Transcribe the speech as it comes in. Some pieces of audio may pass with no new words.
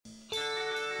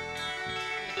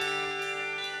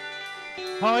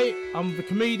Hi, I'm the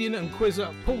comedian and quizzer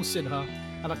Paul Sinha,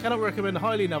 and I cannot recommend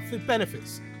highly enough the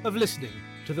benefits of listening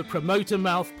to the Promoter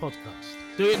Mouth podcast.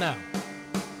 Do it now.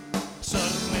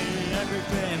 Suddenly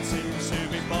everything seems to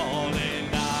be falling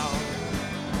down.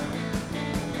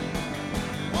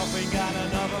 One thing and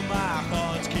another, my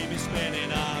thoughts keep me spinning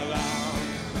around.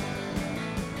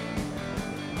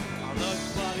 I look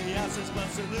for the answers, but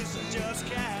solutions just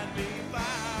can't be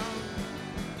found.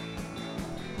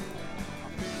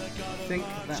 I think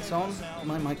that's on.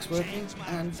 My mic's working,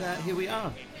 and here we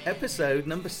are. Episode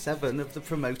number 7 of the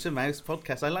Promoter Mouse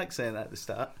podcast. I like saying that at the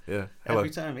start. Yeah. Hello. Every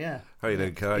time, yeah. How you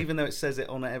doing, Kai? Even though it says it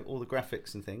on all the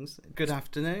graphics and things. Good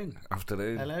afternoon.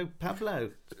 Afternoon. Hello,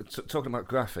 Pablo. Talking about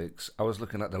graphics, I was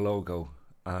looking at the logo,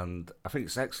 and I think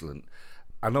it's excellent.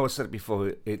 I know I said it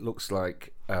before, it looks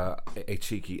like a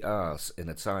cheeky arse in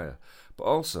a tyre. But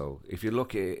also, if you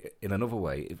look at it in another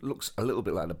way, it looks a little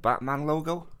bit like the Batman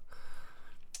logo.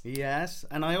 Yes,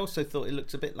 and I also thought it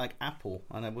looked a bit like Apple,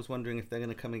 and I was wondering if they're going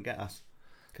to come and get us.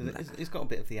 Because it's got a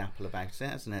bit of the apple about it,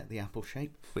 hasn't it? The apple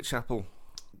shape. Which apple?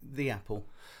 The apple.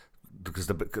 Because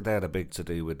they had a big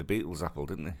to-do with the Beatles apple,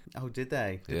 didn't they? Oh, did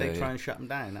they? Did they try and shut them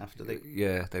down after they...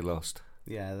 Yeah, they lost.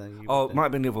 Yeah. It might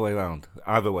have been the other way around.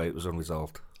 Either way, it was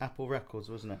unresolved. Apple Records,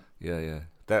 wasn't it? Yeah.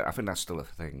 I think that's still a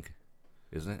thing,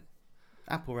 isn't it?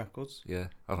 Apple Records? Yeah,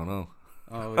 I don't know.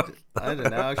 Oh, I don't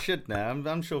know. I should know.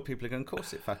 I'm sure people are going, of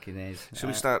course it fucking is. Should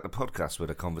we start the podcast with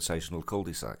a conversational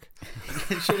cul-de-sac?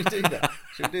 Should we do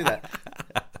that?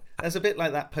 That's a bit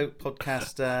like that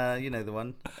podcast, you know, the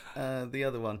one, the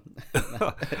other one.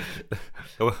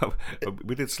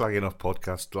 We did slagging off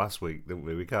podcast last week, didn't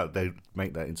we? We can't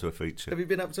make that into a feature. Have you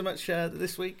been up to much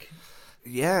this week?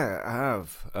 Yeah, I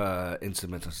have,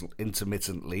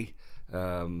 intermittently.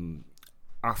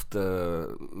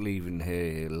 After leaving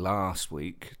here last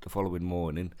week, the following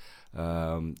morning,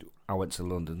 I went to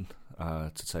London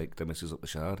to take the missus up the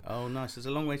Shard. Oh, nice. There's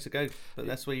a long way to go, but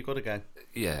that's where you've got to go.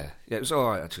 Yeah, it was all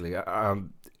right, actually.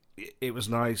 It was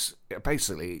nice.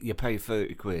 Basically, you pay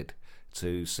 30 quid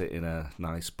to sit in a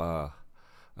nice bar,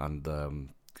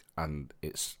 and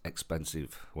it's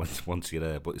expensive once you're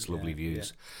there, but it's lovely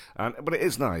views. Yeah. But it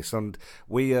is nice, and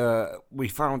we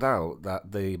found out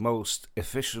that the most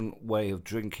efficient way of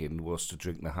drinking was to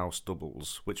drink the house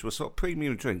doubles, which were sort of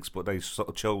premium drinks, but they sort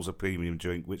of chose a premium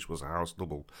drink, which was a house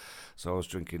double. So I was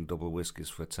drinking double whiskies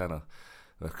for a tenner,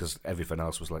 because everything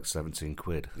else was like 17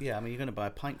 quid. Yeah, I mean, you're going to buy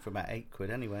a pint for about 8 quid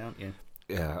anyway, aren't you?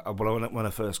 Yeah, well, when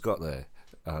I first got there,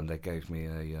 and they gave me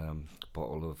a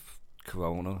bottle of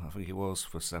Corona, I think it was,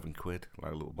 for 7 quid,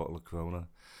 like a little bottle of Corona,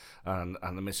 and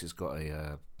the missus got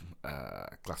a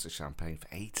glass of champagne for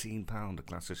 £18, a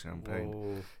glass of champagne.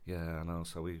 Whoa. Yeah, I know.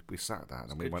 So we sat that,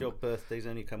 and we went. Good job. Birthdays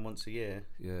only come once a year.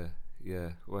 Yeah.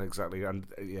 Well, exactly, and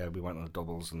we went on the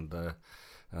doubles and got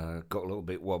a little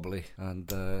bit wobbly, and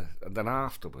then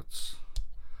afterwards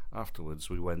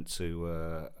we went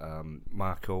to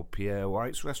Marco Pierre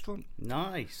White's restaurant.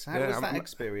 Nice. How was that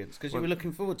experience? Because you were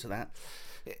looking forward to that.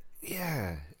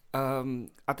 Yeah,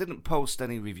 I didn't post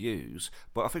any reviews,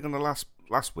 but I think on the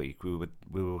last week we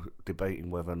were debating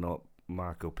whether or not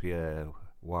Marco Pierre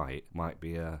White might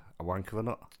be a wanker or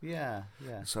not. Yeah.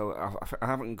 So I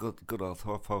haven't got good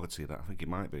authority that I think he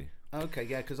might be. Okay,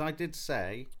 yeah, because I did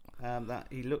say that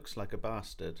he looks like a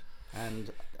bastard,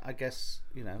 and I guess,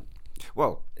 you know.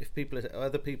 Well, if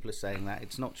other people are saying that,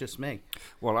 it's not just me.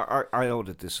 Well, I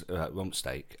ordered this rump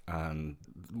steak, and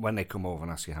when they come over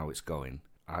and ask you how it's going,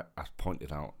 I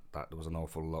pointed out that there was an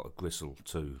awful lot of gristle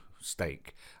to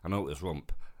steak. I know it was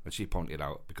rump, and she pointed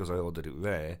out, because I ordered it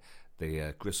rare,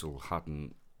 the gristle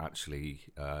hadn't actually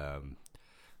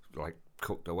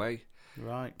cooked away.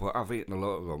 Right. But I've eaten a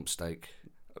lot of rump steak,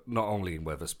 not only in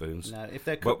Wetherspoons. No, if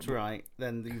they're cooked right,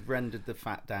 then you've rendered the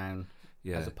fat down.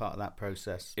 Yeah. As a part of that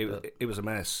process. It was a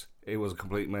mess. It was a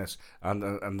complete mess.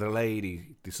 And the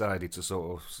lady decided to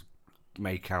sort of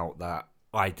make out that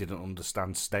I didn't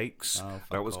understand steaks.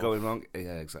 That was going wrong.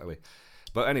 Yeah, exactly.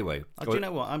 But anyway. Do you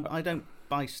know what? I don't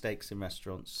buy steaks in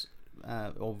restaurants,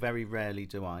 or very rarely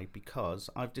do I, because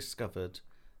I've discovered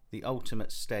the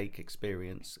ultimate steak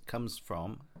experience comes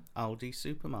from Aldi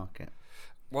supermarket.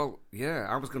 Well, yeah,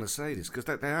 I was going to say this, because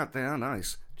they are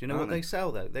nice. Do you know what they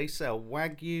sell, though? They sell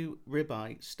Wagyu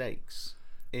ribeye steaks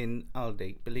in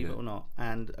Aldi, believe it or not.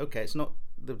 And, okay, it's not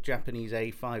the Japanese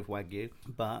A5 Wagyu,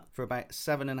 but for about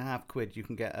 7.5 quid, you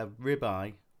can get a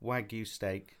ribeye Wagyu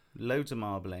steak, loads of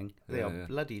marbling. They are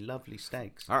bloody lovely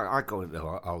steaks. I go into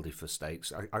Aldi for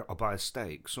steaks. I buy a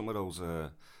steak, some of those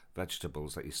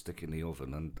vegetables that you stick in the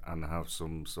oven, and have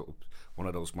some sort of one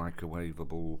of those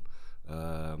microwavable,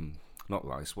 not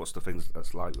rice, what's the things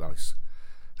that's like rice?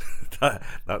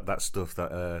 that stuff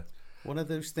that One of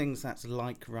those things that's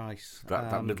like rice.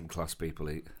 That middle class people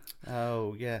eat.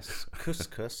 Oh yes,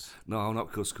 couscous. No,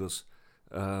 not couscous.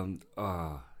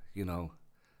 You know,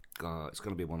 God, it's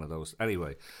going to be one of those.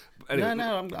 Anyway.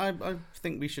 No, I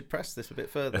think we should press this a bit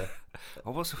further.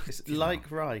 It's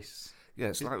like rice. Yeah,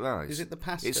 it's like rice. Is it the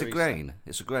pasta? It's a grain.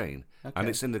 It's a grain. Okay. And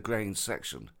it's in the grain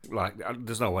section. Like,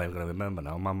 there's no way I'm going to remember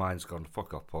now. My mind's gone,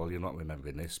 fuck off, Paul. You're not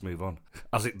remembering this. Move on.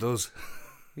 As it does.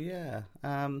 Yeah.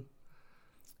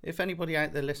 If anybody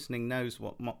out there listening knows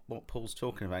what Paul's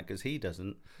talking about, because he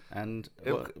doesn't, and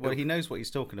he knows what he's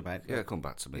talking about. Yeah, come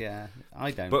back to me. Yeah, I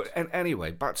don't. But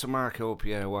anyway, back to Marco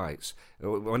Pierre White's.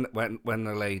 When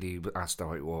the lady asked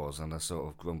how it was, and I sort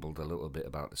of grumbled a little bit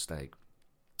about the steak,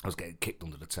 I was getting kicked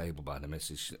under the table by the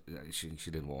missus. She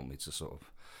didn't want me to sort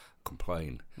of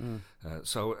complain.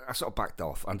 So I sort of backed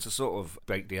off, and to sort of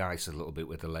break the ice a little bit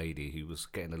with the lady who was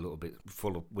getting a little bit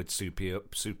full with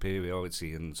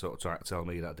superiority and sort of trying to tell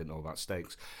me that I didn't know about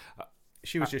steaks.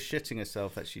 She was just shitting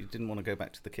herself that she didn't want to go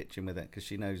back to the kitchen with it because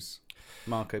she knows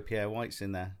Marco Pierre White's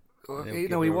in there. He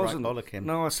wasn't.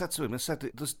 No, I said to him,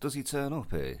 does he turn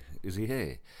up here? Is he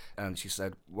here? And she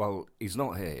said, well, he's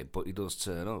not here, but he does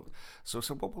turn up. So I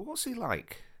said, well, what's he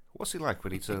like? What's he like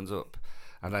when he turns up?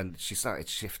 And then she started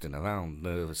shifting around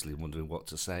nervously, wondering what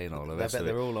to say and all the rest of it. I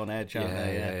bet they're all on edge, aren't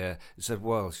they? Yeah. He said,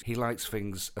 well, he likes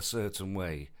things a certain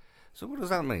way. So what does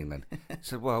that mean then? He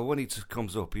said, well, when he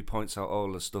comes up, he points out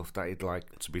all the stuff that he'd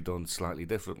like to be done slightly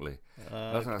differently.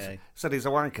 Okay. Said he's a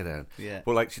wanker then. Yeah.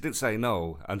 But like, she didn't say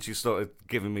no, and she started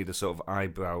giving me the sort of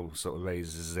eyebrow sort of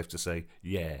raises as if to say,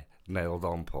 yeah, nailed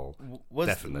on, Paul.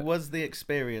 Definitely. Was the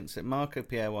experience at Marco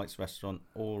Pierre White's restaurant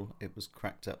all it was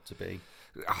cracked up to be?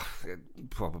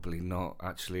 Probably not,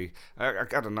 actually. I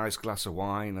got a nice glass of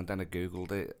wine, and then I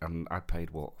Googled it, and I paid,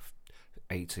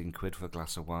 18 quid for a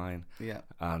glass of wine. Yeah.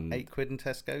 And 8 quid in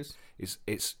Tesco's? It's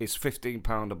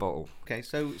 £15 a bottle. Okay,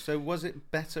 so was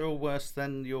it better or worse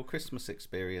than your Christmas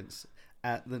experience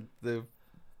at the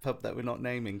pub that we're not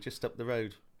naming, just up the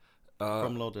road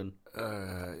from Loddon?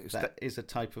 That is a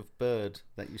type of bird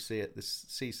that you see at the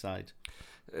seaside.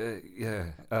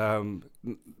 It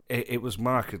was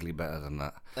markedly better than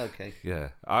that. Okay. Yeah.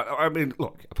 I mean,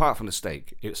 look, apart from the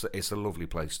steak, it's a lovely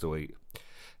place to eat.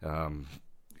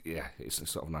 Yeah, it's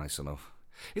sort of nice enough.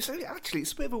 It's a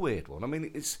bit of a weird one. I mean,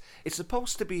 it's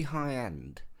supposed to be high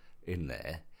end in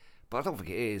there, but I don't think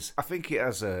it is. I think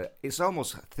it's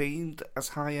almost themed as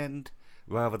high end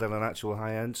rather than an actual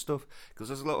high end stuff, because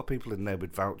there's a lot of people in there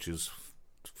with vouchers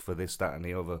for this, that, and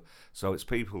the other. So it's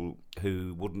people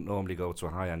who wouldn't normally go to a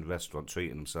high end restaurant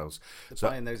treating themselves. They're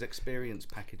buying those experience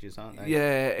packages, aren't they?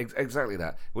 Yeah, exactly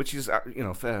that. Which is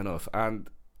fair enough,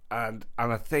 and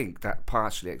I think that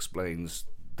partially explains.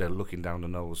 They're looking down the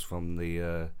nose from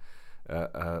the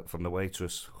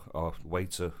waitress or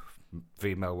waiter,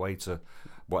 female waiter,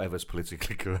 whatever's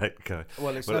politically correct.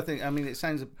 Well, it's nothing. I mean, it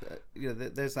sounds.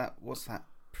 There's that. What's that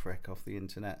prick off the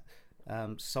internet?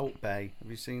 Salt Bay.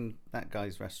 Have you seen that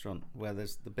guy's restaurant where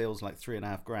there's the bill's like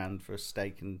 $3,500 for a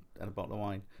steak and a bottle of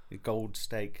wine, a gold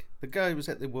steak. The guy who was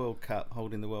at the World Cup,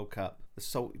 holding the World Cup, the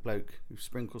salty bloke who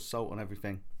sprinkles salt on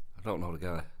everything. I don't know the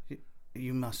guy.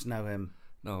 You must know him.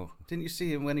 No. Didn't you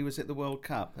see him when he was at the World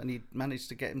Cup and he managed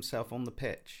to get himself on the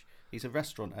pitch? He's a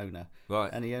restaurant owner.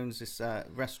 Right. And he owns this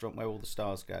restaurant where all the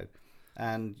stars go.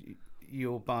 And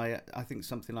you'll buy, I think,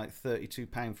 something like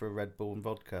 £32 for a Red Bull and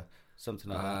vodka,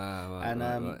 something like that.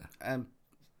 Right, and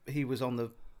he was on the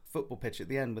football pitch at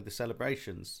the end with the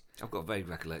celebrations. I've got a vague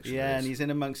recollection. Yeah, and he's in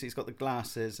amongst, he's got the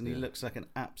glasses and he looks like an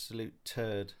absolute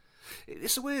turd.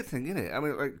 It's a weird thing, isn't it? I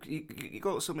mean, like, you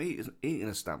got some eating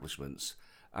establishments,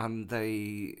 and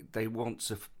they want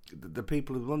to, the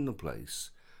people who run the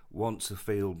place want to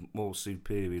feel more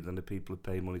superior than the people who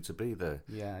pay money to be there.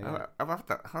 Yeah. I've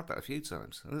had that a few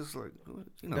times, and it's like,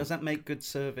 Does that make good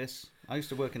service? I used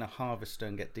to work in a harvester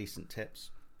and get decent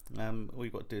tips. All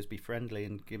you've got to do is be friendly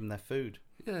and give them their food.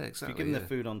 Yeah, exactly. If you give them their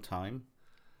food on time,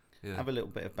 have a little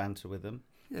bit of banter with them.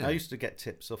 Yeah. I used to get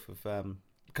tips off of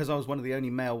because I was one of the only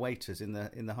male waiters in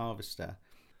the harvester.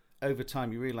 Over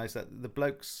time, you realise that the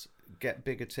blokes get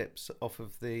bigger tips off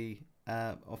of the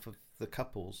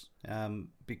couples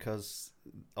because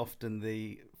often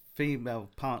the female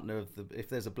partner of if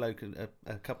there's a bloke and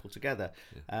a couple together,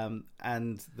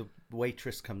 and the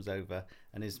waitress comes over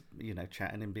and is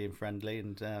chatting and being friendly,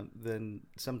 and then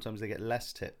sometimes they get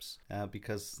less tips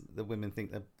because the women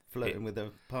think they're flirting with their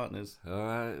partners. All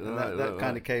right, that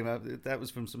kind of came up. That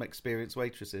was from some experienced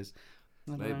waitresses.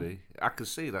 Maybe I could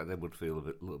see that they would feel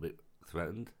a little bit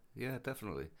threatened. Yeah,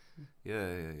 definitely.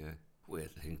 Yeah.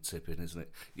 Weird thing tipping, isn't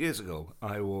it? Years ago,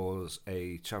 I was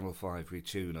a Channel 5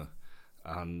 retuner,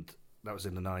 and that was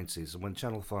in the 90s, and when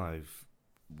Channel 5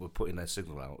 were putting their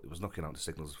signal out, it was knocking out the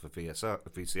signals for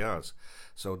VCRs.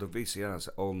 So the VCRs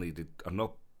all needed a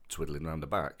knob twiddling around the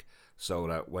back, so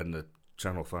that when the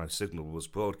Channel 5 signal was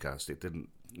broadcast, it didn't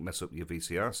mess up your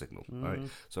VCR signal, right?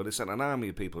 So they sent an army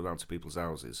of people around to people's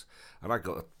houses, and I'd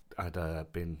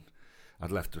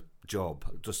left a job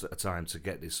just at a time to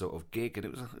get this sort of gig, and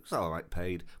it was all right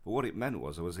paid, but what it meant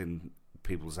was I was in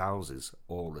people's houses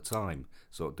all the time,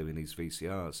 sort of doing these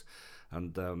VCRs.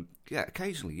 And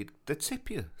occasionally they'd tip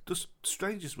you. Just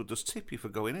strangers would just tip you for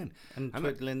going in and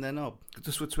twiddling their knob.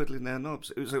 Just for twiddling their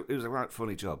knobs. It was a right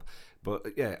funny job. But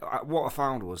yeah, what I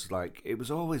found was like it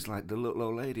was always like the little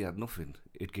old lady had nothing.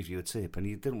 It'd give you a tip, and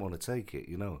you didn't want to take it,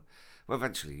 you know. Well,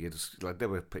 eventually you just like they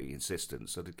were pretty insistent,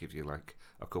 so they'd give you like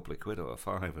a couple of quid or a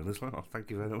 $5, and it's like, oh,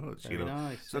 thank you very much. Very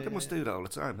nice. So they must do that all the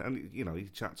time, and you know, you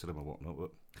chat to them and whatnot.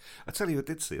 But I tell you, I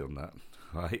did see on that,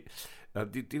 right?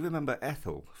 Do you remember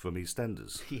Ethel from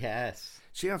EastEnders? Yes.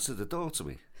 She answered the door to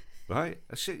me, right?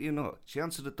 I shit you not. She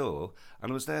answered the door,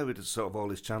 and I was there with sort of all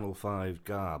this Channel 5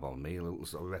 garb on me, a little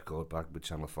sort of record bag with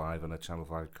Channel 5 and a Channel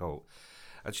 5 coat.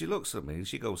 And she looks at me and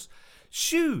she goes,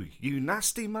 "Shoo, you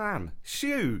nasty man,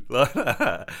 shoo," like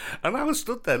that. And I was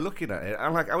stood there looking at it,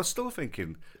 and like I was still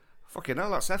thinking, fucking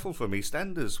hell, that's Ethel from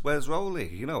EastEnders. Where's Rolly?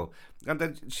 You know. And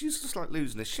then she's just like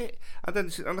losing her shit. And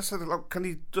then I said, like, "Can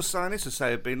you just sign this to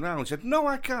say I've been round?" She said, "No,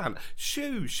 I can't.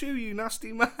 Shoo, you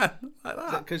nasty man," like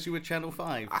that. Because you were Channel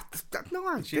 5? I no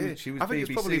idea. She was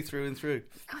BBC probably through and through.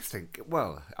 I think.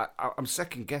 Well, I'm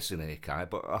second guessing here, Kai,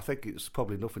 but I think it's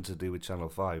probably nothing to do with Channel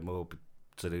 5, more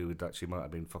to do with that she might have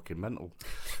been fucking mental.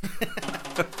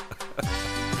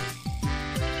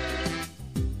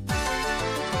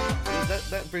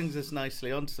 That brings us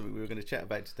nicely on to something we were going to chat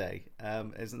about today,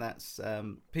 isn't that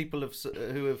people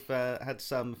who have had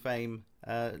some fame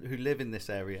who live in this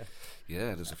area.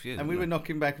 Yeah, there's a few. And we were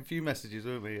knocking back a few messages,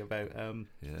 weren't we, about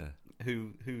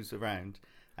who's around.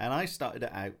 And I started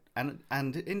it out,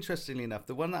 and interestingly enough,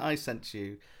 the one that I sent to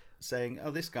you saying,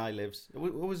 "Oh, this guy lives," or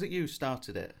was it you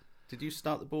started it? Did you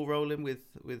start the ball rolling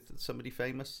with somebody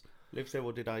famous lives there,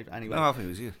 or did I? Anyway, no, I think it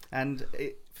was you. And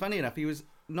funny enough, he was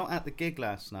not at the gig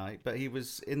last night, but he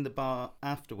was in the bar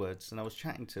afterwards, and I was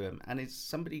chatting to him, and it's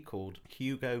somebody called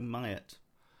Hugo Myatt.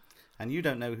 And you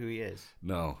don't know who he is.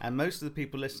 No. And most of the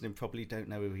people listening probably don't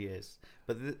know who he is.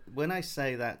 But when I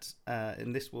say that,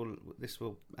 and this will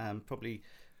probably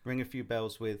ring a few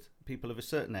bells with people of a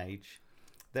certain age,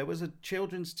 there was a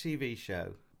children's TV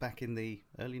show back in the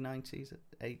early 90s,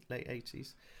 late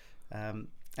 80s, and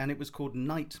it was called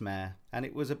Nightmare. And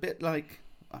it was a bit like,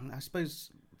 I suppose,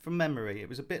 from memory, it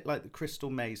was a bit like the Crystal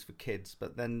Maze for kids,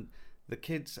 but then the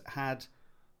kids had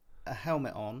a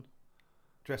helmet on,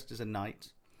 dressed as a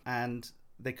knight, and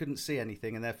they couldn't see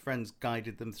anything, and their friends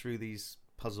guided them through these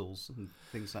puzzles and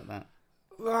things like that.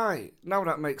 Right, now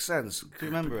that makes sense. Do you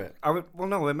remember it? I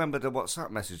remember the WhatsApp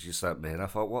message you sent me, and I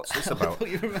thought, what's this about? I thought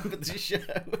you remembered the show.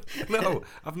 No,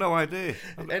 I've no idea.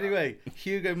 Anyway,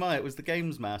 Hugo Myatt was the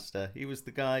games master. He was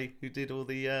the guy who did all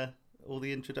the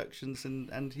introductions,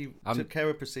 and he took care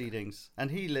of proceedings. And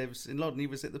he lives in London. He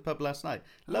was at the pub last night.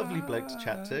 Lovely bloke to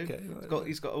chat to. Okay,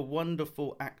 He's got a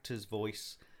wonderful actor's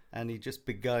voice, and he just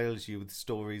beguiles you with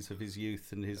stories of his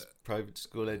youth and his private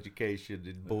school education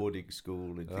and boarding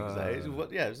school and things like that.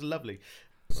 It was lovely.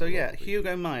 So yeah,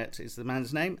 Hugo Myatt is the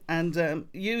man's name. And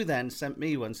you then sent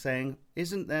me one saying,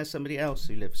 "Isn't there somebody else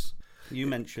who lives?" You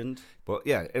mentioned. But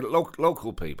yeah,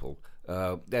 local people.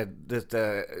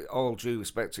 They're all due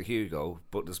respect to Hugo,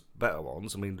 but there's better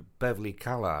ones. I mean, Beverly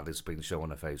Callard has been showing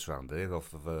her face round here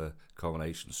off of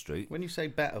Coronation Street. When you say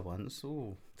better ones,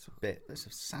 that's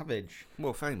a savage.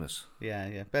 More famous.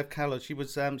 Yeah. Bev Callard,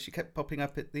 she kept popping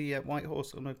up at the White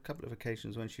Horse on a couple of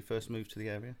occasions when she first moved to the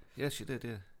area. Yeah, she did,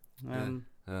 yeah.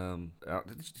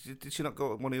 Did she not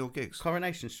go to one of your gigs?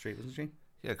 Coronation Street, wasn't she?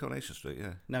 Yeah, Coronation Street,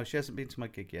 yeah. No, she hasn't been to my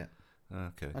gig yet.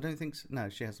 Okay. I don't think so. No,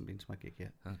 she hasn't been to my gig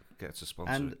yet. Get her to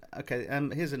sponsor and, it. Okay,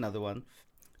 here's another one.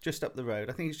 Just up the road,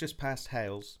 I think it's just past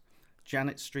Hales,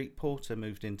 Janet Street Porter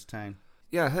moved into town.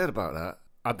 Yeah, I heard about that.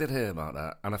 I did hear about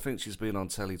that, and I think she's been on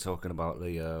telly talking about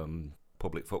the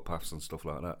public footpaths and stuff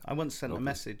like that. I once sent a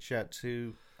message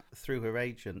through her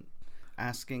agent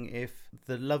asking if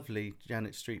the lovely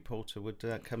Janet Street Porter would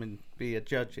come and be a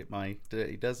judge at my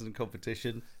Dirty Dozen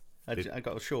competition. I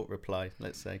got a short reply,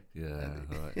 let's say. Yeah,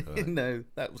 right. No,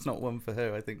 that was not one for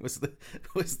her. I think was the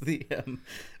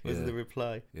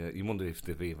reply. Yeah, you wonder if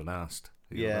they've even asked.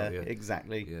 Yeah,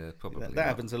 exactly. Yeah, probably. That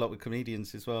happens a lot with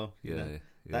comedians as well. Yeah.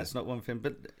 That's not one thing.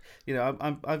 But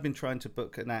I've been trying to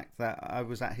book an act that I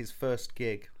was at his first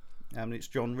gig. It's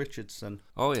John Richardson.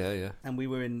 Oh yeah. And we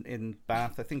were in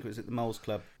Bath. I think it was at the Moles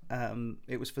Club.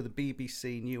 it was for the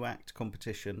BBC New Act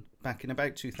competition back in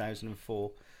about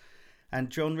 2004. And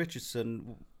John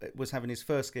Richardson was having his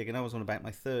first gig, and I was on about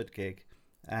my third gig,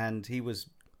 and he was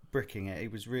bricking it. He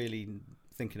was really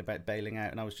thinking about bailing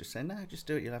out, and I was just saying, no, just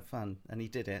do it, you'll have fun. And he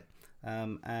did it,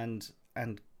 and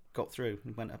got through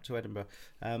and went up to Edinburgh.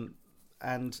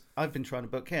 And I've been trying to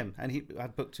book him, and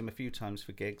I've booked him a few times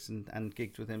for gigs and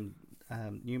gigged with him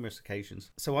numerous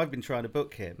occasions. So I've been trying to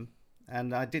book him,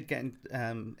 and I did get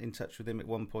in touch with him at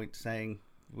one point saying,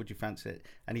 would you fancy it?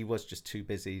 And he was just too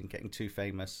busy and getting too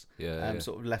famous.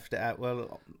 Sort of left it out.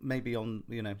 Well, maybe on,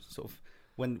 sort of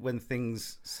when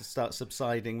things start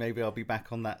subsiding, maybe I'll be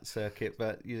back on that circuit.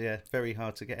 But yeah, very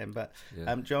hard to get him. But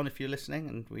John, if you're listening,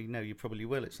 and we know you probably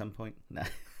will at some point. No.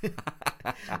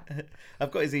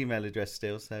 I've got his email address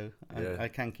still, so I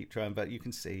can keep trying. But you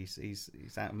can see he's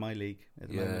out of my league at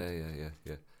the moment.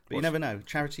 Yeah. But you never know.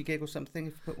 Charity gig or something,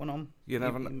 if you put one on. You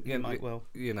never know. You might well.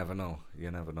 You never know.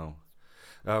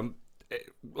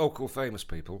 Local famous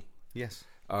people. Yes.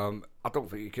 I don't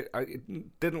think you could.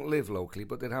 It didn't live locally,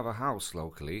 but did have a house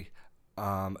locally.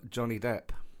 Johnny Depp.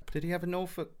 Did he have a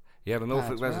Norfolk? He had a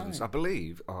Norfolk residence, right. I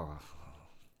believe. Oh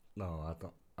no, I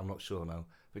don't. I'm not sure now.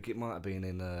 I think it might have been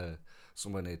in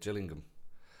somewhere near Gillingham.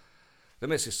 The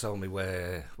missus told me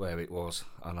where it was,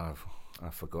 and I've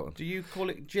forgotten. Do you call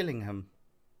it Gillingham?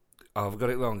 Oh, I've got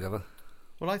it wrong, have I?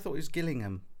 Well, I thought it was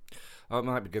Gillingham. Oh, it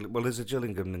might be Gillingham. Well, there's a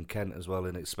Gillingham in Kent as well,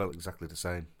 and it's spelled exactly the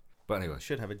same. But anyway. It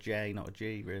should have a J, not a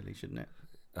G, really, shouldn't it?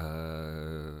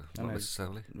 Not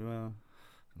necessarily. Well,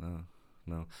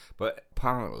 no. But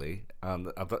apparently,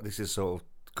 and I thought this is sort of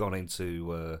gone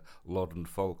into Loddon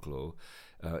folklore,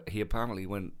 he apparently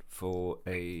went for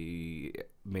a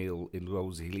meal in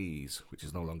Rosie Lee's, which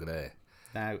is no longer there.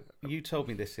 Now, you told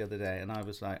me this the other day, and I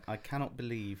was like, I cannot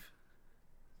believe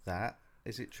that.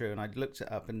 Is it true? And I looked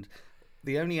it up, and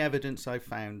the only evidence I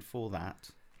found for that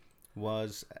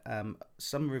was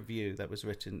some review that was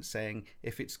written saying,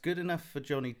 if it's good enough for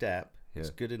Johnny Depp, it's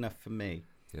good enough for me.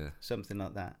 Yeah. Something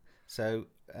like that. So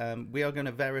we are going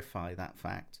to verify that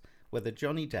fact, whether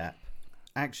Johnny Depp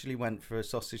actually went for a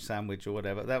sausage sandwich or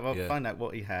whatever. I'll find out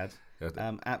what he had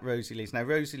at Rosie Lee's. Now,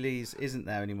 Rosie Lee's isn't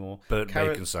there anymore. Burnt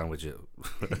bacon sandwich at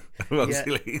Rosie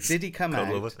Lee's. Did he come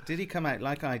out? Did he come out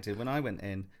like I did when I went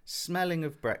in, smelling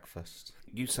of breakfast?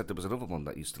 You said there was another one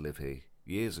that used to live here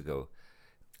years ago.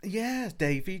 Yeah,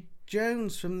 Davy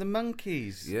Jones from the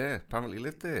Monkees. Yeah, apparently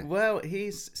lived there. Well,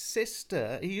 his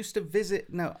sister, he used to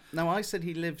visit. Now I said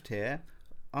he lived here.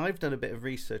 I've done a bit of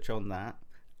research on that,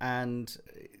 and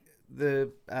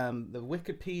the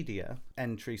Wikipedia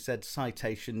entry said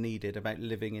citation needed about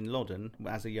living in Loddon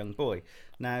as a young boy.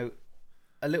 Now,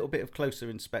 a little bit of closer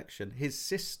inspection. His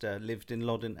sister lived in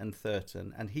Loddon and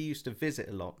Thurton, and he used to visit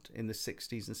a lot in the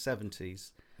 60s and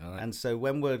 70s. Right. And so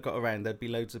when word got around, there'd be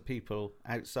loads of people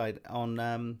outside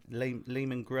on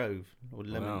Lehman Grove. Or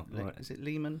right. Is it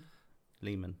Lehman?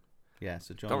 Lehman. Yeah,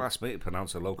 so John. Don't ask me to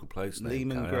pronounce a local place name.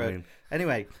 Lehman Grove.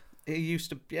 Anyway, he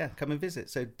used to come and visit.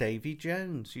 So Davy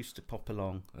Jones used to pop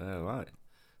along. Yeah, right.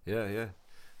 Yeah.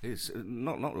 He's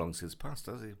not long since passed,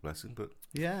 has he? Bless him. But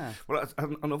yeah. Well,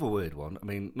 another weird one. I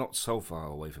mean, not so far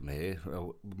away from here.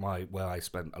 Where I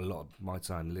spent a lot of my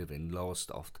time living,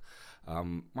 Lowestoft.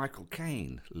 Michael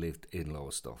Caine lived in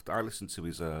Lowestoft. I listened to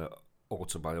his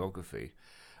autobiography,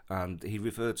 and he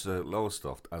referred to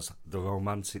Lowestoft as the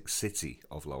romantic city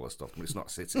of Lowestoft. Well, it's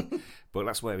not a city, but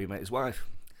that's where he met his wife.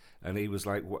 And he was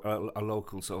like a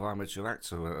local sort of amateur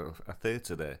actor, a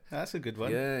theatre there. That's a good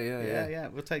one. Yeah.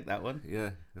 We'll take that one. Yeah.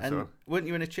 And weren't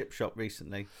you in a chip shop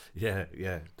recently? Yeah.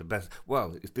 The best.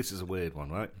 Well, this is a weird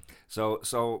one, right?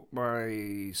 So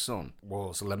my son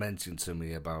was lamenting to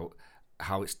me about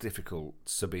how it's difficult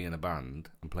to be in a band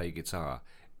and play guitar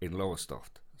in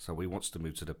Lowestoft. So he wants to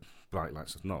move to the bright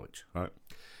lights of Norwich, right?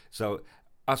 So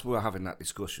as we were having that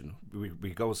discussion, we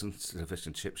goes into the fish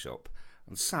and chip shop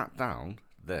and sat down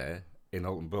there in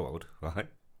Alton Broad, right?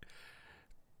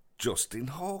 Justin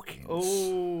Hawkins.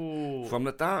 Oh. From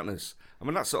the Darkness. I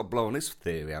mean, that's sort of blowing his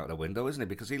theory out the window, isn't it?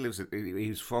 Because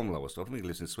he's from Lowestoft. I think he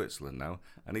lives in Switzerland now,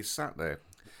 and he's sat there.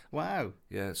 Wow.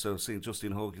 Yeah, so seeing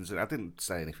Justin Hawkins, I didn't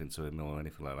say anything to him or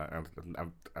anything like that.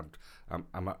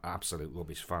 I'm an absolute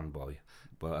rubbish fanboy.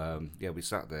 But we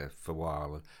sat there for a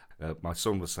while. My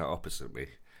son was sat opposite me.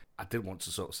 I didn't want to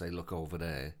sort of say, look over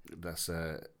there, that's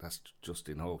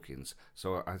Justin Hawkins.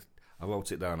 So I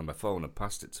wrote it down on my phone and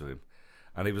passed it to him.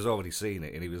 And he was already seen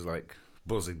it, and he was like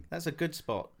buzzing. That's a good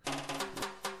spot.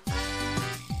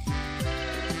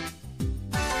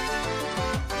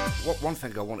 One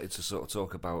thing I wanted to sort of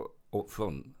talk about up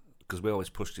front, because we always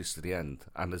push this to the end,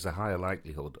 and there's a higher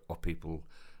likelihood of people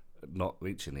not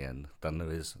reaching the end than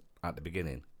there is at the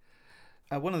beginning.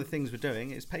 one of the things we're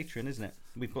doing is Patreon, isn't it?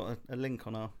 We've got a link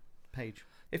on our page.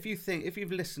 If you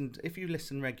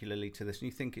listen regularly to this and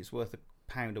you think it's worth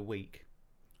 £1 a week,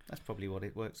 that's probably what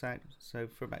it works out. So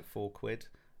for about £4,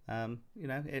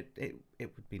 it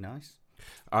would be nice.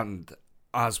 And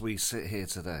as we sit here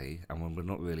today, and when we're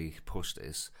not really pushed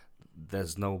this,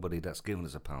 there's nobody that's given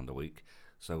us £1 a week.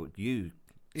 So you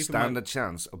stand a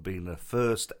chance of being the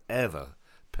first ever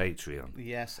Patreon.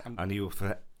 Yes. And you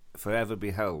will forever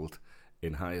be held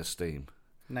in high esteem.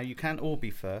 Now, you can't all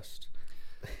be first.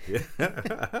 Yeah.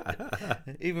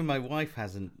 Even my wife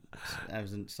hasn't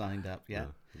signed up yet.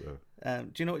 No.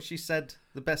 Do you know what she said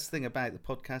the best thing about the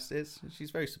podcast is? She's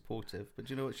very supportive, but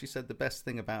do you know what she said the best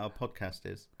thing about our podcast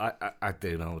is? I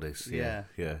do know this. Yeah.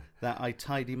 That I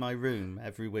tidy my room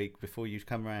every week before you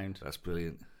come round. That's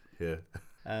brilliant. Yeah.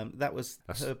 That was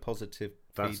her positive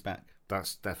feedback.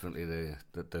 That's definitely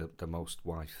the most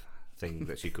wife thing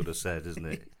that she could have said, isn't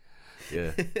it?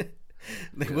 Yeah.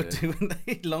 They would do, wouldn't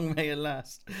they? Long may it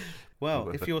last. Well,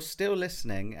 if you're still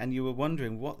listening and you were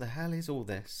wondering what the hell is all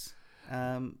this,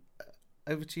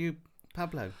 over to you,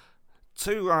 Pablo.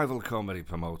 Two rival comedy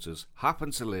promoters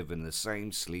happen to live in the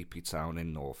same sleepy town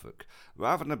in Norfolk.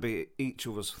 Rather than be at each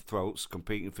other's throats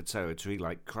competing for territory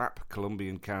like crap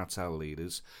Colombian cartel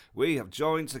leaders, we have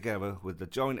joined together with the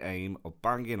joint aim of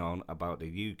banging on about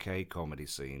the UK comedy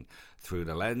scene through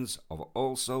the lens of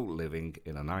also living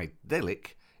in an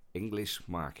idyllic English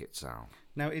market town.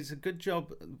 Now, it's a good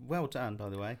job. Well done, by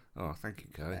the way. Oh, thank you,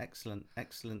 Kai.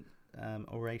 Excellent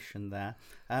oration there.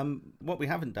 What we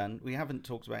haven't done, we haven't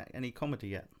talked about any comedy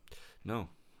yet. No.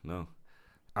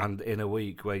 And in a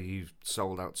week where you've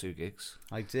sold out 2 gigs.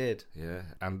 I did. Yeah,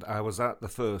 and I was at the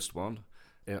first one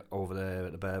over there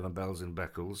at the Bear and Bells in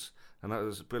Beccles, and that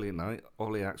was a brilliant night.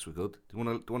 All the acts were good. Do you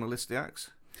want to list the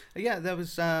acts? Yeah, there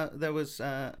was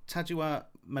Tajua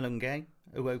Malunge,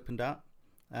 who opened up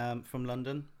from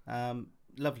London.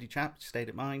 Lovely chap, stayed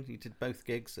at mine. He did both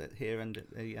gigs here and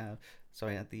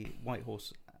at the White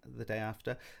Horse the day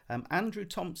after. Andrew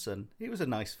Thompson, he was a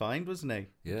nice find, wasn't he?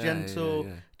 Yeah,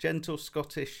 gentle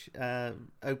Scottish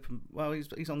open. Well,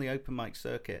 he's on the open mic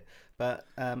circuit, but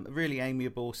really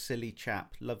amiable, silly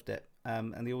chap. Loved it,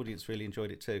 and the audience really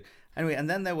enjoyed it too. Anyway, and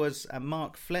then there was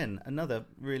Mark Flynn, another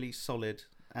really solid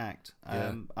act.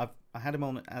 I had him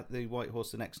on at the White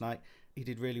Horse the next night. He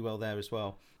did really well there as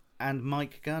well. And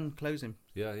Mike Gunn closing.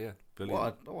 Yeah,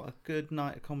 brilliant. What a good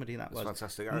night of comedy that was.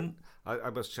 Fantastic. I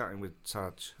was chatting with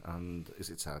Taj, and is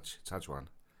it Taj? Tajwan.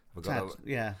 Tad,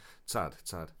 yeah. Tad.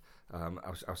 I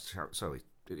was sorry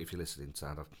if you're listening,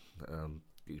 Tad.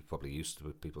 You're probably used to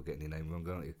people getting your name wrong,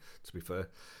 aren't you? To be fair,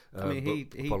 I mean,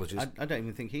 apologies. I don't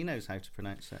even think he knows how to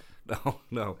pronounce it.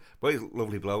 No, but he's a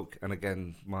lovely bloke. And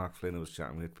again, Mark Flynn, I was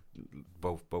chatting with,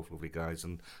 both lovely guys,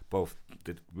 and both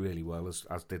did really well, as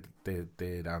did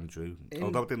Andrew.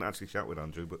 Although I didn't actually chat with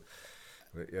Andrew, but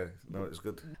yeah, no, it was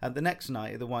good. And the next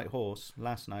night at the White Horse,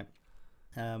 last night,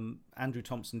 Andrew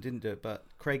Thompson didn't do it, but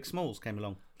Craig Smalls came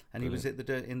along, and Brilliant. he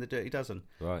was in the Dirty Dozen.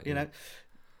 Right, you know.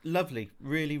 Lovely,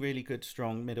 really, really good,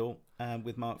 strong middle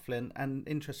with Mark Flynn. And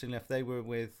interestingly enough, they were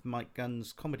with Mike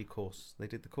Gunn's comedy course. They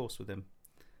did the course with him.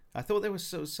 I thought there was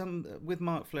some with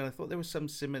Mark Flynn. I thought there was some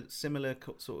similar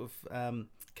sort of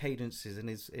cadences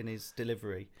in his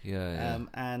delivery. Yeah.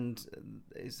 And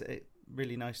it's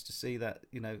really nice to see that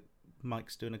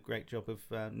Mike's doing a great job of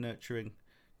nurturing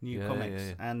new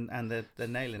comics, and they're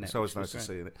nailing it. It's always nice to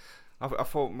see it. I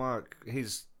thought Mark,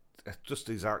 his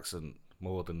accent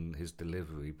more than his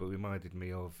delivery, but reminded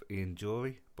me of Ian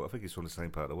Jory, but I think he's from the same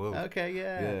part of the world. Okay,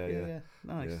 yeah.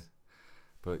 Nice. Yeah.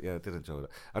 But yeah, I did enjoy that.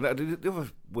 And the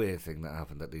other weird thing that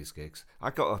happened at these gigs,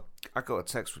 I got a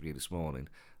text from you this morning,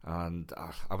 and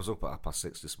I was up at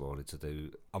 6:30 this morning to do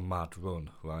a mad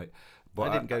run, right? But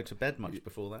I didn't go to bed much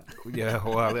before that. Yeah,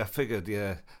 well, I figured,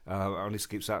 and this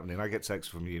keeps happening. I get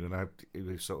texts from you, and I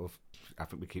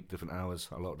think we keep different hours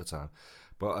a lot of the time.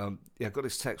 But I got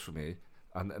this text from you,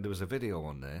 and there was a video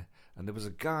on there, and there was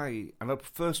a guy, and I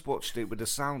first watched it with the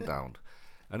sound down,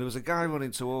 and there was a guy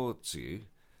running towards you,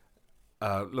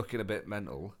 looking a bit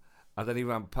mental, and then he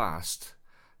ran past,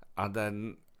 and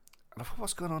I thought,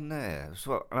 what's going on there?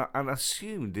 So, and I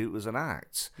assumed it was an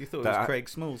act. You thought it was Craig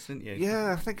Smalls, didn't you?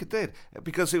 Yeah, I think I did,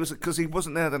 because he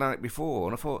wasn't there the night before,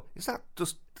 and I thought, is that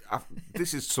just...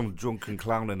 this is some drunken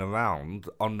clowning around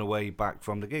on the way back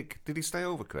from the gig. Did he stay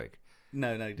over, Craig?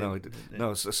 No, he didn't.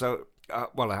 No, so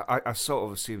I sort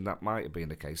of assumed that might have been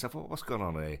the case. I thought, what's going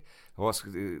on here? What's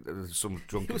some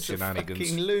drunken shenanigans?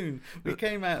 Fucking loon. We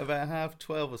came out about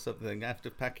 12:30 or something after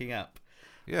packing up,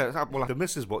 Yeah, well, the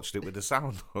missus watched it with the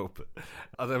sound up,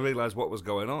 and I realised what was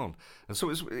going on. And so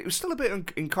it was still a bit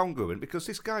incongruent, because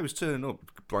this guy was turning up,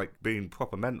 like, being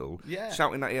proper mental,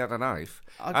 shouting that he had a knife.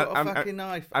 I've got a fucking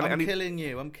knife. I'm killing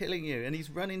you. And he's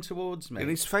running towards me. And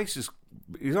his face is...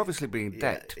 He's obviously being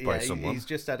decked by someone. He's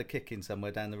just had a kick in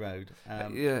somewhere down the road.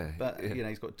 But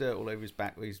he's got dirt all over his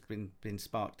back where he's been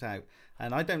sparked out.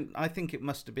 And I think it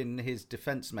must have been his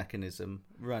defence mechanism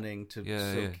running to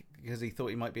because he thought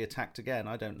he might be attacked again.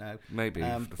 I don't know. Maybe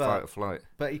the fight or flight.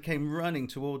 But he came running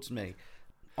towards me.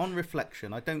 On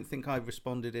reflection, I don't think I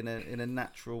responded in a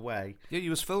natural way. Yeah,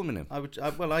 you was filming him. I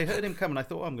heard him come and I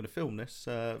thought, I'm going to film this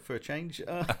for a change.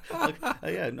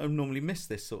 I normally miss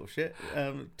this sort of shit.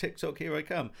 TikTok, here I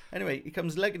come. Anyway, he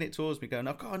comes legging it towards me going,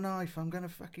 I've got a knife, I'm going to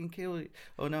fucking kill you.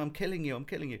 Oh no, I'm killing you.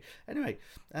 Anyway,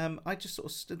 I just sort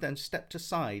of stood there and stepped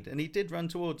aside, and he did run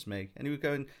towards me, and he was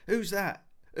going, who's that?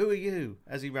 Who are you?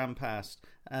 As he ran past.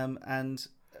 And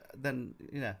then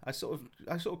I sort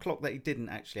of clocked that he didn't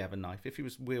actually have a knife. If he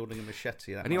was wielding a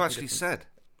machete, and you actually said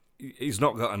he's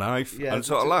not got a knife, and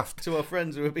sort of laughed to our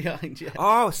friends who were behind. Yeah.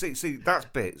 Oh, see,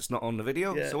 that bit's not on the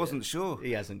video, so I wasn't sure.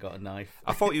 He hasn't got a knife.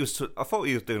 I thought he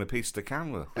was doing a piece to the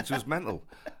camera, which was mental,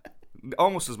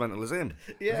 almost as mental as him.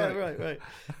 Yeah, right.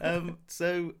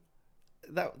 So.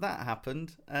 That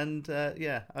happened, and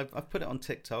I've put it on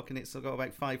TikTok, and it's got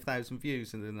about 5,000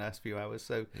 views in the last few hours.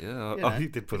 So you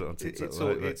did put it on TikTok.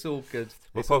 It's all good.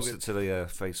 We'll post it to the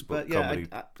Facebook comedy,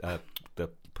 the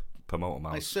promoter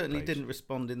mouse. I certainly page. Didn't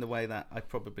respond in the way that I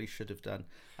probably should have done.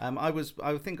 I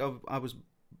think I was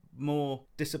more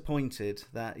disappointed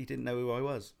that he didn't know who I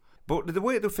was. But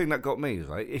the thing that got me is,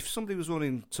 right, if somebody was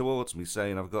running towards me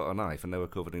saying I've got a knife and they were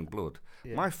covered in blood,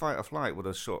 my fight or flight would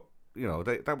have shot.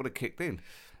 That would have kicked in.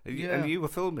 And you were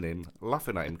filming him,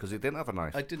 laughing at him because he didn't have a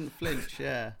knife. I didn't flinch,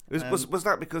 yeah. Was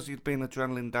that because you'd been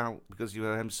adrenaline out because you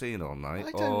were MCing all night?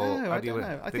 I don't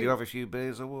know. Did you have a few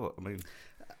beers or what? I mean,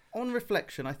 on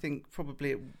reflection, I think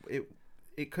probably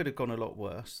it could have gone a lot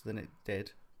worse than it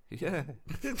did. Yeah.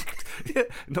 Yeah,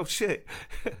 no shit.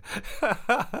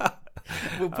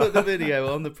 We'll put the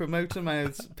video on the Promoter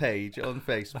Mouths page on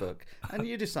Facebook, and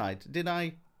you decide,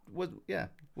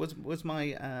 was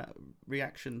my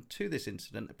reaction to this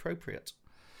incident appropriate?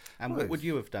 And what would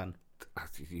you have done?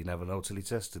 You never know till he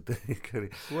tested.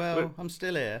 Well, I'm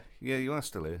still here. Yeah, you are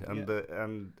still here,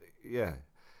 and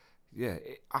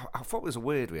I thought it was a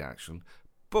weird reaction,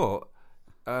 but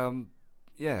how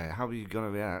are you going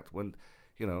to react when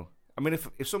I mean,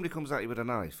 if somebody comes at you with a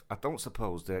knife, I don't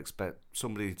suppose they expect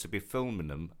somebody to be filming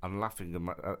them and laughing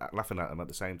at them at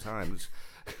the same time.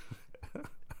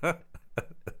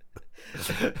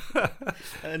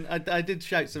 And I did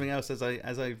shout something else as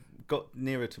I got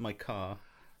nearer to my car,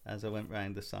 as I went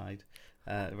round the side,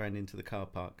 round into the car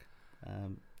park.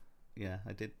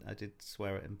 I did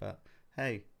swear at him, but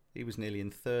hey, he was nearly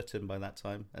in Thurton by that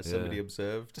time, as somebody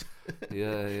observed.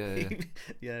 Yeah.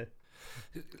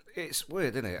 It's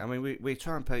weird, isn't it? I mean, we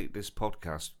try and paint this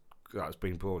podcast that's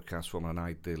been broadcast from an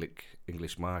idyllic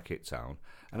English market town,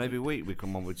 and every week we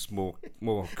come on with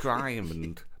more crime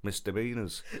and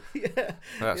misdemeanors.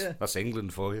 That's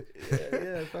England for you.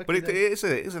 But it is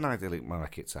an idyllic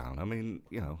market town. I mean,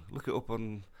 look up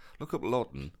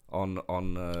Lawton on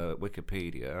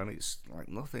Wikipedia, and it's like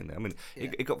nothing. I mean,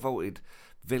 it got voted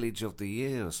Village of the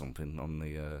Year or something on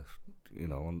the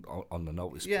on the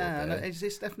notice board. Yeah, and it's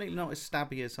definitely not as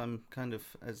stabby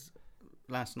as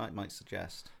last night might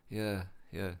suggest. Yeah.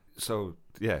 So,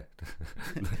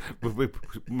 we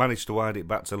managed to wind it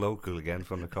back to local again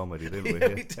from the comedy, didn't we?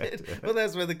 Yeah, we did. Well,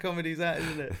 that's where the comedy's at,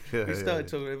 isn't it? We started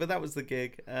talking, but that was the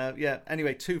gig.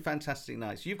 Anyway, 2 fantastic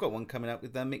nights. You've got one coming up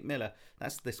with Mick Miller.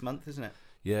 That's this month, isn't it?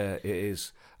 Yeah, it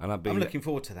is, and I'm looking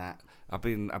forward to that. I've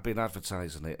been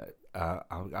advertising it.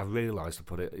 I realised to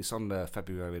put it. It's on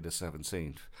February the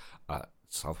 17th at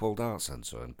Southwold Arts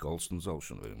Centre and Goldstone's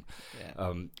Ocean Room.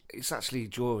 Yeah. It's actually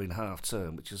during half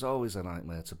term, which is always a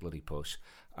nightmare to bloody push,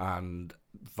 and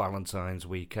Valentine's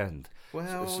weekend.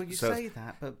 Well, you say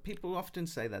that, but people often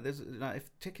say that. There's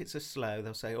if tickets are slow,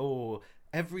 they'll say, "Oh,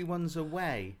 everyone's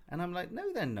away," and I'm like,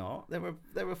 "No, they're not.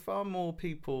 There are far more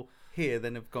people here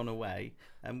than have gone away,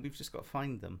 and we've just got to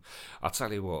find them." I'll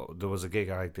tell you what, there was a gig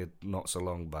I did not so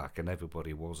long back, and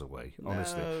everybody was away,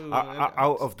 honestly. No,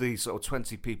 out of the sort of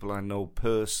 20 people I know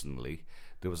personally,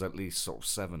 there was at least sort of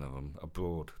 7 of them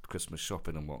abroad, Christmas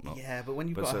shopping and whatnot. Yeah, but when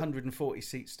you've got 140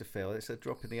 seats to fill, it's a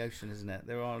drop in the ocean, isn't it?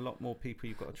 There are a lot more people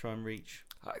you've got to try and reach.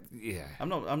 I'm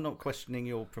not questioning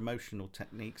your promotional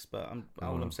techniques, but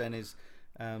all I'm saying is,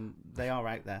 they are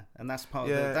out there, and that's part.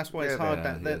 That's why it's hard.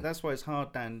 That's why it's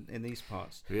hard down in these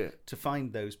parts to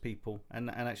find those people and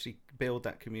actually build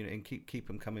that community and keep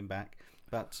them coming back.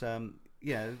 But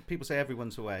people say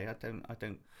everyone's away. I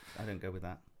don't go with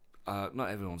that. Not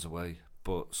everyone's away,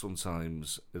 but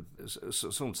sometimes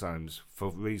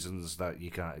for reasons that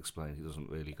you can't explain, he doesn't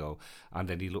really go, and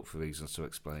then you look for reasons to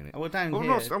explain it. Well, down well,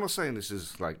 here, I'm not saying this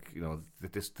is like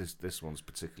this one's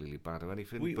particularly bad or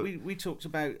anything. We talked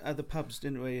about other pubs,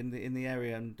 didn't we, in the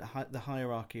area and the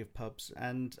hierarchy of pubs,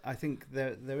 and I think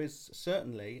there is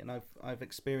certainly, and I've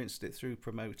experienced it through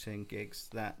promoting gigs,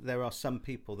 that there are some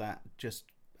people that just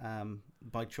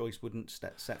by choice wouldn't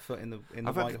set foot in the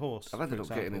White Horse. I've ended up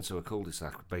getting into a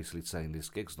cul-de-sac basically saying this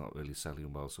gig's not really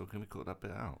selling well, so can we cut that bit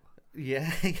out?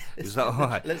 Yeah. Is that all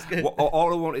right? Let's go.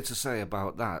 All I wanted to say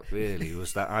about that really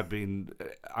was that I've been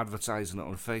advertising it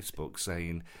on Facebook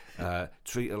saying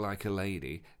treat her like a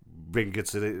lady, bring her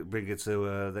to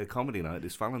the comedy night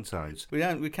this Valentine's.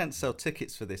 We can't sell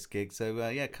tickets for this gig,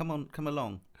 so come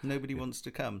along. Nobody wants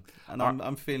to come, and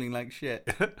I'm feeling like shit.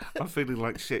 I'm feeling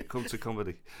like shit. Come to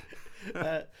comedy.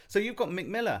 So you've got Mick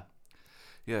Miller.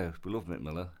 Yeah, we love Mick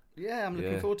Miller. Yeah, I'm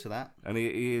looking forward to that. And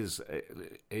he is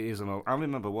an old. I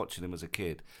remember watching him as a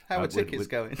kid. How are tickets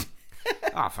going?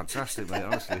 Fantastic, mate.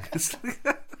 Honestly.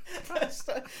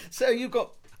 So you've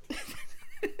got.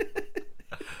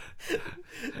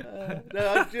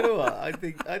 No, do you know what? I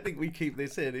think we keep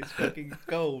this in. It's fucking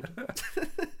gold.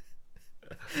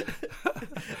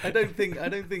 I don't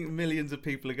think millions of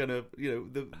people are gonna.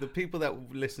 The people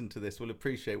that listen to this will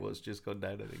appreciate what's just gone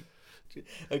down. I think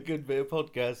a good bit of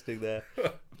podcasting there.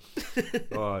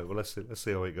 All right. Well, let's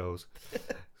see how it goes.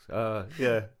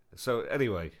 Yeah. So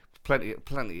anyway, plenty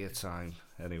of time.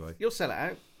 Anyway, you'll sell it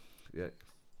out. Yeah.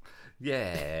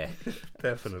 Yeah.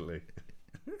 Definitely.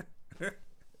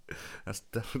 That's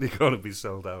definitely going to be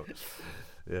sold out.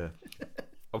 Yeah.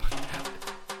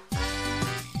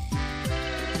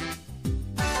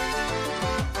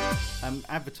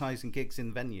 Advertising gigs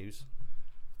in venues.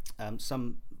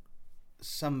 Some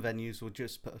venues will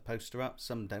just put a poster up.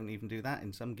 Some don't even do that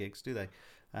in some gigs, do they?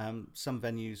 Some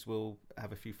venues will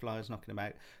have a few flyers knocking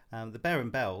about. The Bear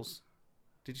and Bells.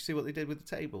 Did you see what they did with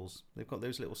the tables? They've got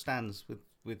those little stands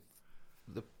with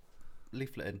the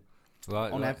leaflet in.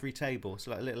 Right, on every table. It's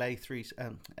like a little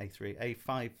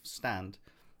A5 stand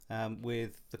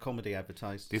with the comedy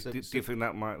advertised. Do you think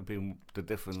that might have been the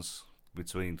difference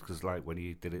between, because like when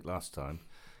you did it last time,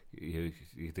 you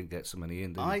didn't get so many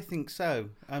in, did you? I think so.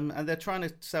 And they're trying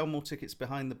to sell more tickets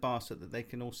behind the bar so that they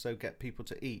can also get people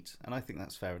to eat. And I think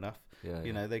that's fair enough.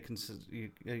 Yeah, they can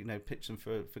pitch them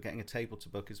for getting a table to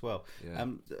book as well. Yeah.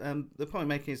 The point I'm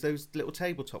making is those little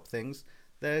tabletop things,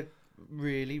 they're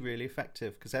really, really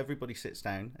effective because everybody sits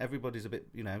down. Everybody's a bit,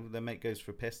 their mate goes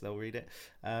for a piss, they'll read it.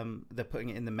 They're putting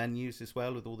it in the menus as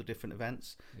well with all the different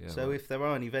events. Yeah, so right. if there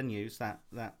are any venues that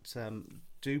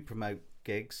do promote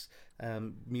gigs,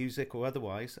 music or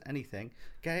otherwise, anything,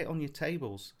 get it on your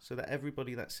tables so that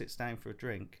everybody that sits down for a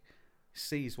drink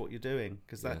sees what you're doing,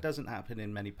 because that doesn't happen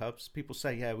in many pubs. People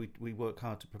say, we work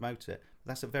hard to promote it.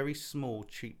 That's a very small,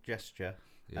 cheap gesture.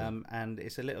 Yeah. And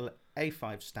it's a little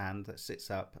A5 stand that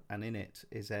sits up, and in it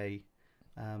is a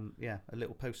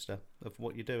little poster of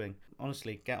what you're doing.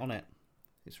 Honestly, get on it.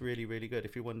 It's really, really good.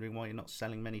 If you're wondering why you're not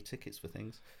selling many tickets for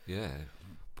things. Yeah,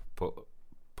 put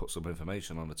some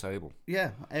information on the table.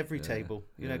 Yeah, every table.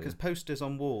 Because posters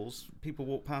on walls, people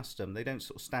walk past them. They don't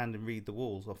sort of stand and read the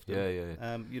walls often.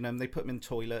 Yeah. And they put them in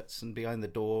toilets and behind the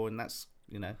door, and that's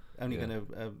only going to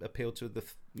appeal to the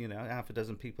half a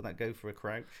dozen people that go for a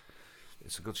crouch.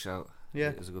 It's a good shout.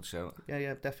 Yeah. It's a good shout.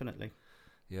 Yeah, definitely.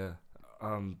 Yeah.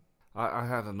 I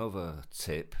had another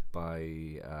tip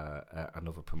by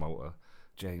another promoter,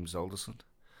 James Alderson.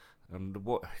 And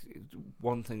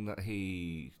one thing that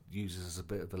he uses as a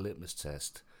bit of a litmus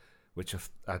test, which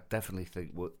I definitely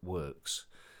think works,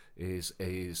 is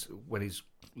when he's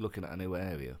looking at a new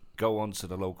area, go onto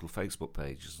the local Facebook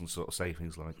pages and sort of say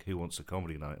things like, who wants a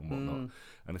comedy night and whatnot.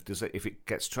 And if it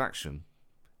gets traction,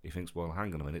 he thinks, well,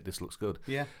 hang on a minute, this looks good.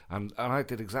 Yeah. And I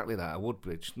did exactly that at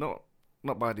Woodbridge, not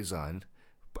by design,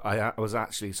 but I was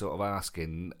actually sort of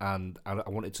asking, and I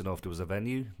wanted to know if there was a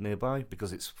venue nearby,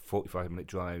 because it's a 45-minute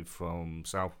drive from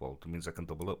Southwold. It means I can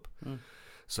double up.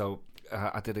 So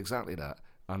I did exactly that.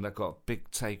 And I got big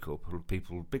take-up,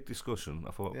 people, big discussion.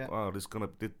 I thought,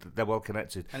 they're well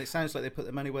connected. And it sounds like they put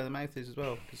their money where their mouth is as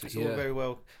well, because it's all very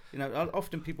well.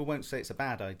 Often people won't say it's a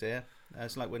bad idea.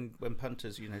 It's like when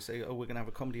punters, say, "Oh, we're going to have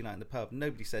a comedy night in the pub."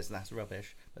 Nobody says that's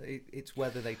rubbish. But it's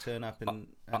whether they turn up and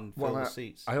fill the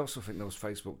seats. I also think those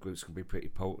Facebook groups can be pretty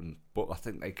potent, but I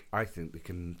think they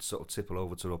can sort of tipple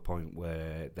over to a point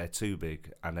where they're too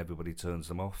big and everybody turns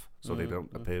them off, so they don't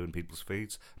appear in people's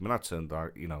feeds. I mean, I turned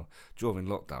out, during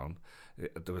lockdown,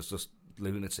 there was just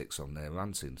lunatics on there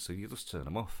ranting, so you just turn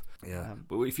them off. Yeah,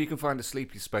 but if you can find a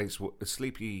sleepy space, a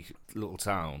sleepy little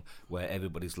town where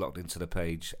everybody's locked into the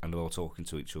page and they're all talking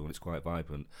to each other and it's quite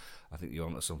vibrant, I think you're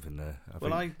onto something there.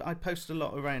 I post a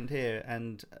lot around here,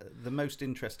 and the most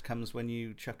interest comes when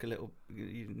you chuck a little,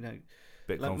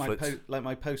 bit like conflict. like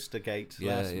my poster gate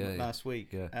last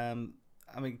week. Yeah.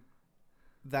 I mean,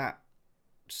 that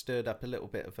stirred up a little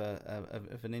bit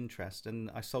of an interest,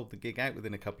 and I sold the gig out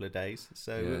within a couple of days.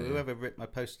 So whoever ripped my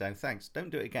poster down, thanks. Don't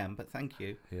do it again, but thank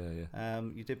you. Yeah.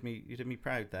 You did me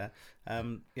proud there.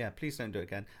 Please don't do it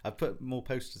again. I've put more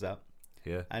posters up.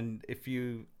 Yeah. And if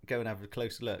you go and have a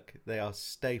close look, they are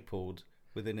stapled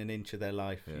within an inch of their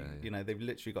life. You know, they've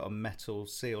literally got a metal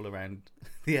seal around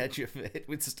the edge of it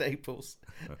with staples.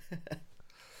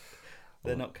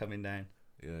 They're not coming down.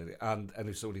 Yeah, and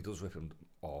if somebody does rip them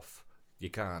off, you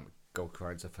can't go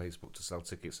crying to Facebook to sell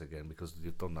tickets again because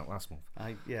you've done that last month.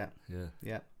 Yeah.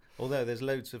 Although there's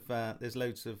loads of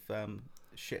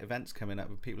shit events coming up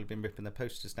where people have been ripping their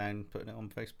posters down, putting it on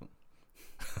Facebook.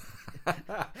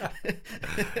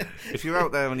 If you're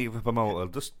out there and you're a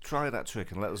promoter, just try that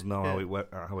trick and let us know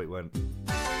how it went.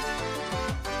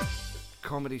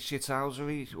 Comedy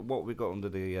shithousery. What we got under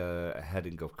the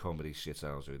heading of comedy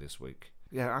shithousery this week?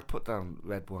 Yeah, I put down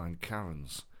red wine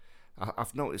Karens.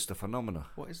 I've noticed a phenomena.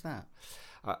 What is that?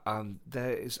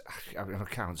 There is. I mean,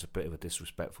 Karen's a bit of a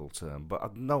disrespectful term, but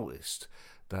I've noticed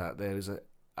that there is a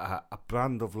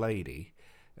brand of lady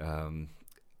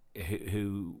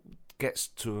who gets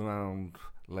to around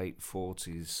late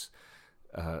 40s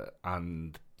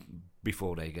and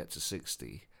before they get to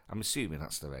 60, I'm assuming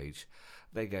that's their age,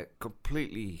 they get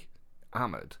completely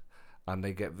hammered and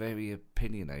they get very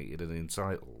opinionated and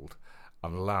entitled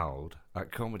and loud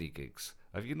at comedy gigs.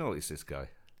 Have you noticed this guy?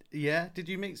 Yeah, did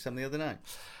you meet some the other night?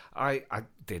 I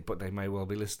did, but they may well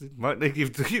be listening. Might they?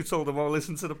 You've told them all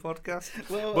listen to the podcast.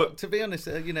 Well, but to be honest,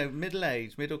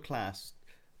 middle-aged, middle-class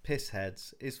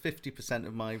pissheads is 50%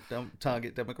 of my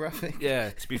target demographic.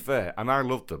 Yeah, to be fair, and I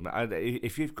love them. And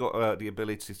if you've got the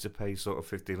ability to pay sort of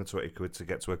 15 or 20 quid to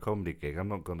get to a comedy gig, I'm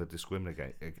not going to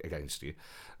discriminate against you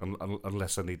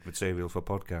unless I need material for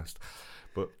podcast.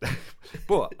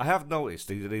 But I have noticed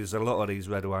there's a lot of these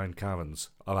red wine Karens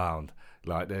around.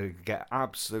 Like, they get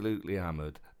absolutely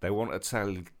hammered. They want to tell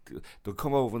you, they'll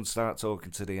come over and start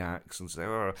talking to the acts and say,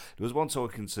 oh, there was one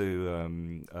talking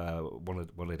to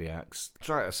one of the acts,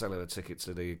 try to sell her a ticket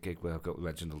to the gig where I've got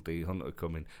Reginald D. Hunter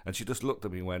coming, and she just looked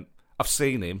at me and went, I've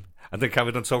seen him, and then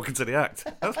carried on talking to the act.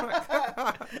 I was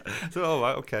like, so, all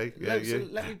right, okay. Yeah, so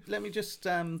let me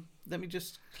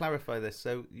just clarify this.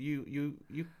 So you're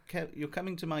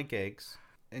coming to my gigs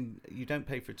and you don't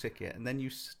pay for a ticket, and then you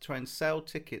try and sell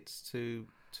tickets to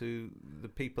the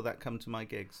people that come to my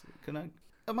gigs.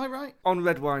 Am I right? On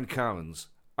red wine Karens,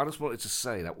 I just wanted to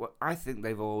say that I think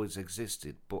they've always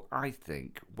existed, but I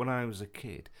think when I was a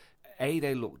kid, A,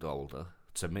 they looked older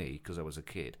to me because I was a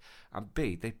kid, and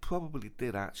B, they probably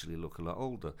did actually look a lot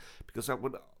older, because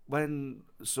when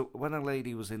a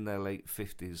lady was in their late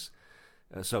 50s,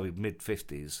 mid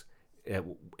 50s,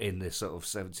 in the sort of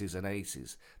 70s and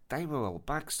 80s, they were old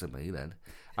bags to me then,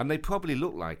 and they probably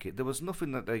looked like it. There was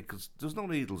nothing that there was no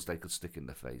needles they could stick in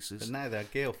their faces. But now they're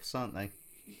gilfs, aren't they?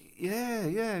 Yeah,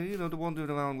 they're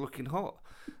wandering around looking hot.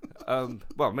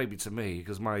 Well, maybe to me,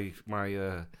 because my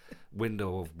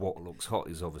window of what looks hot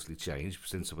is obviously changed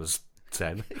since I was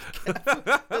 10.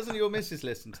 Doesn't your missus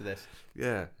listen to this?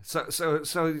 Yeah. So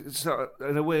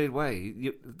in a weird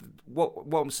way, what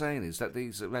I'm saying is that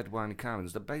these red wine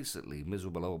Karens, they're basically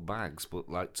miserable old bags, but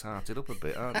like tarted up a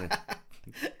bit, aren't they?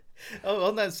 Oh,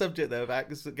 on that subject though of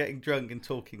actors getting drunk and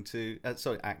talking to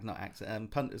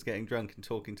punters getting drunk and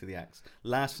talking to the acts.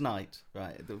 Last night,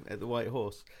 right at the White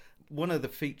Horse, one of the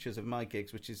features of my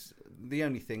gigs, which is the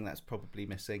only thing that's probably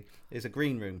missing, is a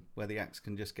green room where the acts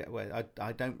can just get away.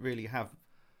 I don't really have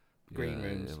green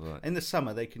rooms. Yeah, right. In the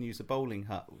summer, they can use a bowling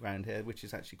hut around here, which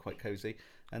is actually quite cosy,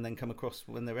 and then come across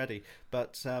when they're ready.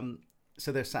 But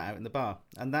so they're sat out in the bar,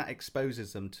 and that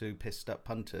exposes them to pissed up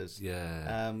punters.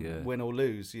 Win or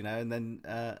lose, And then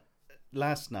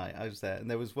last night I was there, and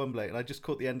there was one bloke, and I just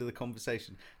caught the end of the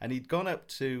conversation, and he'd gone up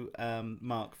to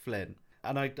Mark Flynn.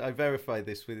 And I verified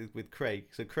this with Craig.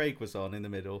 So Craig was on in the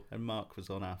middle, and Mark was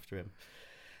on after him.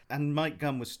 And Mike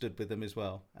Gunn was stood with them as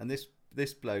well. And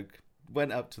this bloke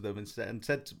went up to them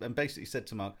and basically said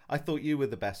to Mark, "I thought you were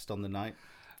the best on the night."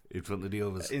 In front of the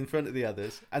others. In front of the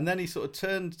others. And then he sort of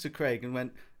turned to Craig and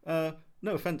went, "No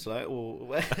offence, like,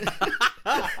 or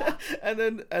and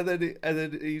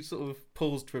then he sort of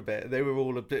paused for a bit. They were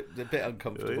all a bit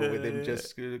uncomfortable with him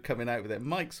just coming out with it.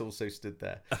 Mike's also stood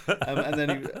there,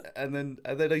 and then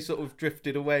they sort of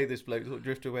drifted away. This bloke sort of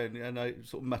drifted away, and I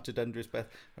sort of muttered under his breath,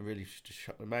 "I really should just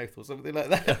shut my mouth" or something like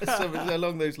that, something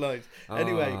along those lines.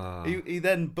 Anyway, he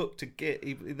then booked a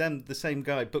gig. Then the same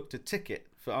guy booked a ticket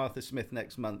for Arthur Smith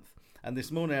next month. And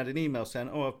this morning I had an email saying,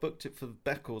 I've booked it for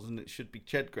Beccles and it should be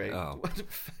Chedgrave. Oh, what a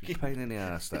fucking pain in the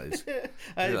ass, that is.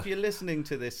 If you're listening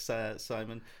to this,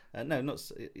 Simon, I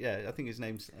think his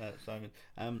name's Simon.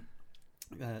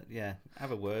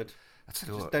 Have a word. I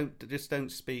tell you Just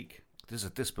don't speak. There's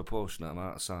a disproportionate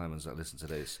amount of Simons that listen to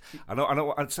this. I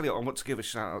know. I tell you, I want to give a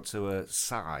shout out to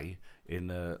Si in.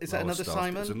 Is that another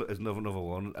Simon? There's another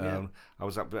one. Yeah. I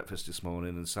was at breakfast this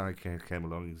morning, and Si came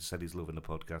along and said he's loving the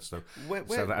podcast. So,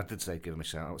 so I did say give him a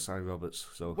shout out, Si Roberts.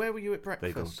 So where were you at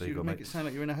breakfast? There you go, make it sound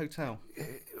like you're in a hotel.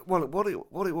 Well, what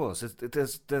it was,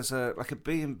 there's a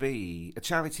B&B, a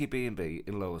charity B&B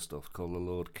in Lowestoft called the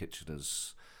Lord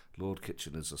Kitchener's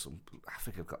or something. I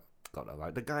think I've got that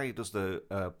right. The guy who does the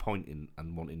pointing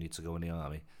and wanting you to go in the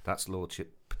army, that's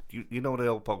Lordship. You know the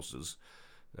old posters?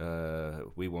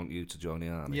 We want you to join the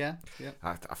army. Yeah.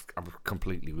 I'm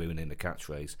completely ruining the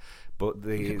catchphrase, but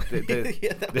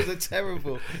that was a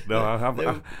terrible.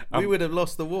 No, we would have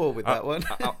lost the war with that one.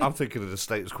 I'm thinking of the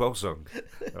Status Quo song.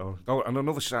 And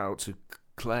another shout out to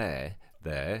Claire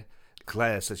there.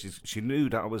 Claire says she knew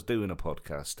that I was doing a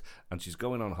podcast and she's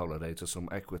going on holiday to some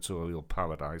equatorial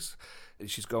paradise.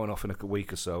 She's going off in a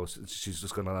week or so. She's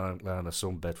just going to lie on a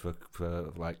sunbed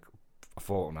for like a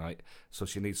fortnight. So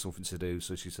she needs something to do.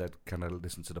 So she said, can I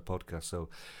listen to the podcast? So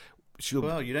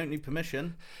well, you don't need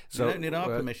permission. You don't need our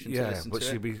permission to listen to it. But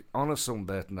she'll be on a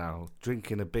sunbed now,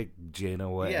 drinking a big gin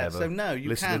or whatever. Yeah, so no, you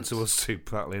listening can't. to us two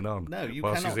prattling on. No, you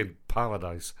while cannot. She's in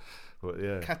paradise. But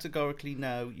yeah. Categorically,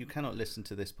 no, you cannot listen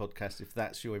to this podcast if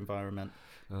that's your environment.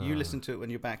 You listen to it when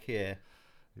you're back here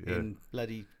in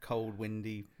bloody cold,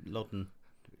 windy Loddon.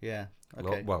 Yeah.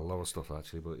 Okay. Lower stuff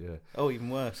actually, but yeah. Oh,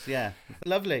 even worse. Yeah.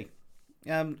 Lovely.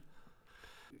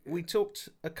 We talked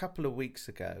a couple of weeks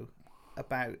ago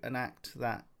about an act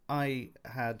that I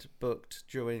had booked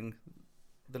during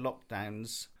the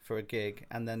lockdowns for a gig,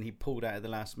 and then he pulled out at the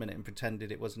last minute and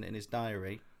pretended it wasn't in his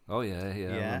diary. Oh, yeah, I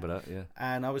remember that, yeah.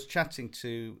 And I was chatting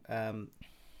to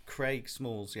Craig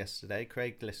Smalls yesterday.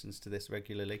 Craig listens to this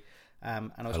regularly.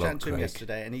 And I was chatting to him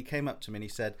yesterday, and he came up to me and he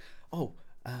said,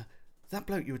 that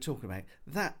bloke you were talking about,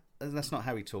 that's not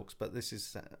how he talks, but this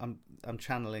is, I'm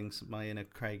channeling my inner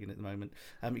Craig in at the moment.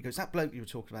 He goes, that bloke you were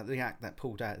talking about, the act that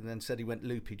pulled out, and then said he went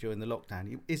loopy during the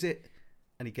lockdown. Is it?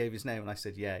 And he gave his name, and I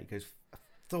said, yeah. He goes, I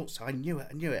thought so, I knew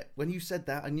it. When you said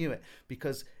that, I knew it,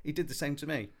 because he did the same to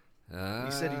me.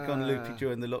 He said he'd gone loopy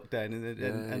during the lockdown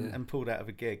and pulled out of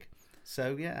a gig.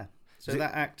 So, yeah. So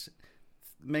that act,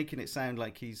 making it sound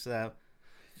like he's...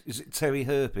 is it Terry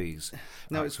Herpes?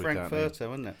 No, it's Frank Furter,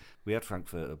 wasn't it? We had Frank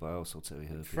Furter, but also Terry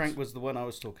Herpes. Frank was the one I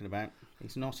was talking about.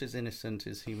 He's not as innocent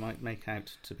as he might make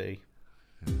out to be.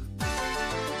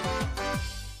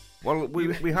 Well,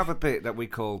 we have a bit that we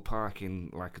call Parking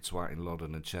Like a Twat in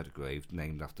Loddon and Chedgrave,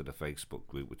 named after the Facebook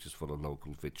group, which is full of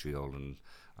local vitriol and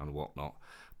whatnot.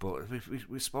 But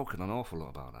we've spoken an awful lot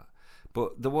about that.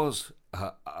 But there was,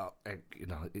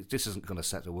 this isn't going to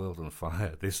set the world on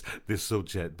fire, this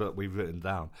subject, but we've written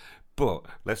down. But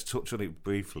let's touch on it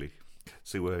briefly,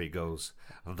 see where he goes.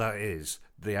 And that is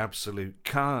the absolute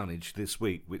carnage this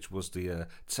week, which was the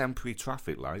temporary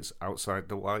traffic lights outside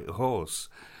the White Horse,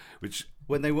 which...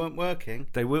 When they weren't working?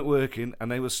 They weren't working,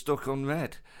 and they were stuck on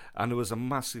red. And there was a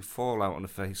massive fallout on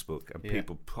Facebook, and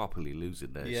people properly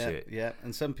losing their shit. Yeah,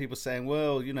 and some people saying,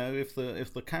 well, if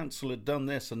the council had done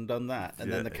this and done that,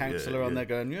 and then the councillor on there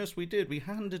going, yes, we did. We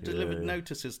hand-delivered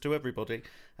notices to everybody.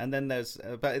 And then there's,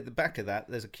 but at the back of that,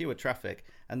 there's a queue of traffic,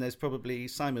 and there's probably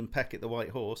Simon Peck at the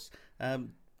White Horse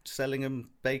selling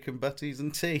them bacon butties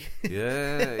and tea.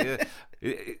 Yeah.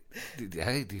 Hey,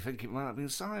 do you think it might have been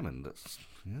Simon? That's...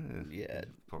 Yeah.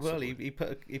 Well, he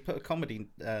put a comedy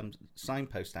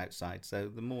signpost outside, so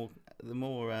the more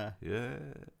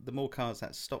cars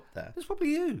that stopped there. It's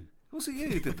probably you. Was it you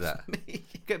who did that? Me.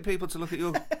 Get people to look at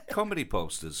your comedy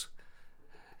posters.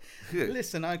 Yeah.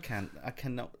 Listen, I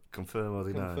cannot confirm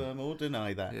or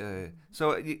deny that. Yeah.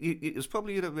 So it was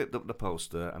probably you that ripped up the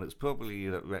poster, and it's probably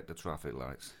you that wrecked the traffic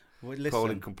lights. Well, listen,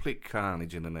 calling complete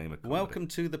carnage in the name of comedy. Welcome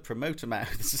to the promoter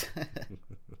mouths.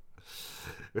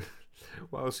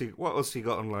 What else he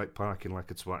got on like Parking Like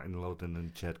a Twat in Loddon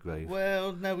and Chedgrave?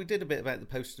 Well, no, we did a bit about the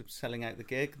poster selling out the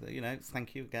gig.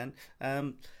 Thank you again.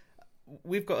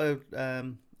 We've got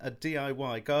a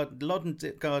DIY Loddon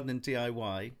Garden and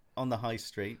DIY on the high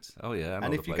street. Oh yeah,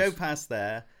 and if you go past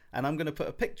there, and I'm going to put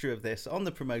a picture of this on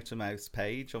the Promoter Mouths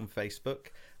page on Facebook.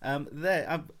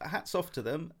 Hats off to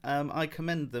them. I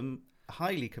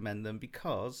highly commend them,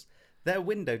 because their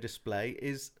window display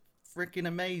is freaking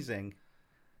amazing.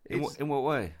 In what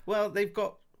way? Well, they've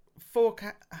got fork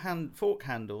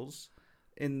handles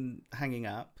hanging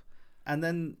up, and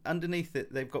then underneath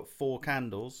it they've got 4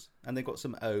 candles, and they've got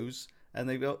some O's, and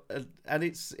they've got and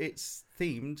it's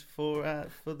themed for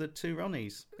the 2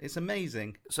 Ronnies. It's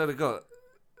amazing. So they've got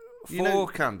 4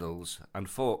 candles and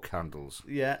fork handles.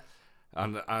 Yeah.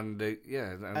 And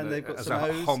they've got as some a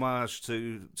O's, homage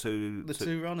to the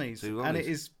 2 Ronnies. And it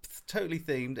is totally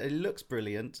themed. It looks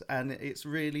brilliant, and it's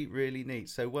really, really neat.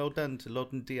 So well done to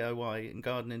Loddon DIY and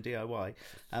Gardening DIY.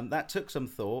 That took some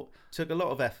thought, took a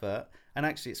lot of effort, and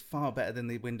actually it's far better than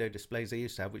the window displays they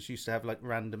used to have, which used to have like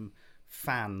random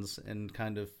fans and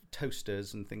kind of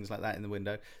toasters and things like that in the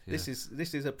window. Yeah.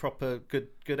 This is a proper good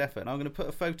effort, and I'm going to put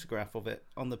a photograph of it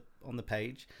on the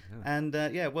page. Yeah. And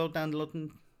well done,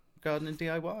 Loddon Gardening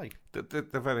DIY.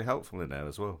 They're very helpful in there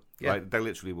as well. Yeah. Like, they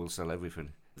literally will sell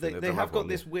everything. They have got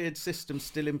this weird system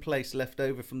still in place, left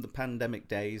over from the pandemic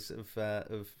days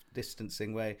of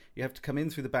distancing, where you have to come in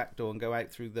through the back door and go out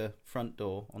through the front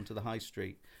door onto the high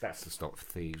street. That's to stop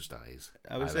thieves days.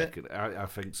 Oh, is it? I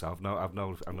think so. I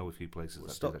know a few places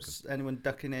that stops anyone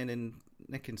ducking in and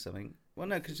nicking something. Well,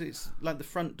 no, because it's like the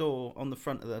front door on the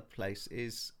front of the place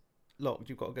is locked.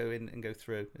 You've got to go in and go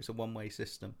through. It's a one-way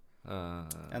system.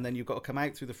 And then you've got to come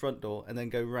out through the front door and then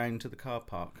go round to the car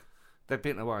park. They've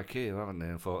been to IKEA, haven't they?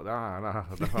 And thought, no, I'm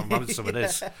having some of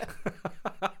this.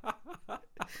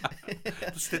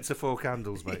 Stick to 4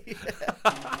 candles, mate.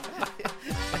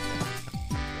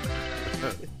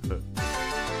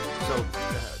 So,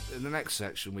 in the next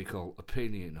section we call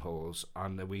Opinion Whores,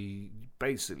 and we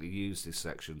basically use this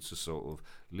section to sort of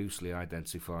loosely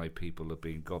identify people that have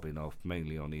been gobbing off,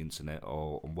 mainly on the internet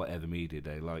or on whatever media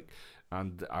they like,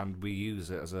 and we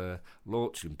use it as a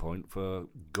launching point for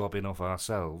gobbing off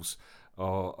ourselves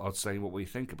or saying what we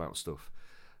think about stuff.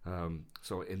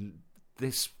 So in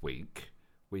this week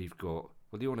we've got.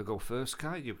 Well, do you want to go first,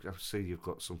 Kai? I see you've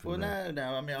got something. Well, there.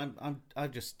 no. I mean, I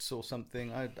just saw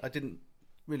something. I didn't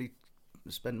really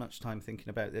spend much time thinking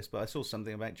about this, but I saw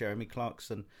something about Jeremy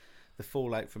Clarkson, the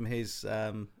fallout from his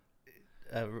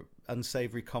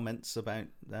unsavoury comments about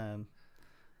the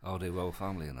royal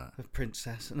family and that. The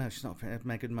princess. No, she's not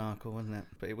Meghan Markle, wasn't it?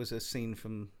 But it was a scene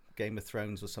from Game of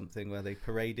Thrones or something where they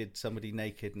paraded somebody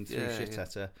naked and threw shit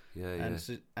at her.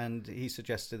 And he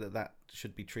suggested that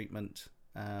should be treatment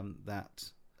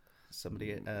that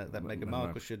somebody that Meghan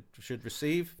Markle should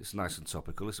receive. It's nice and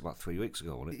topical. It's about 3 weeks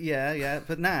ago, wasn't it? Yeah.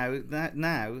 But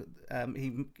now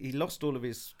he lost all of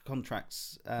his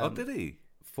contracts. Did he?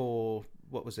 For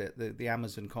what was it? The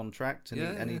Amazon contract,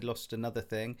 and he lost another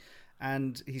thing,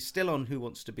 and he's still on Who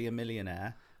Wants to Be a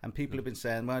Millionaire. And people have been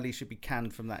saying, well, he should be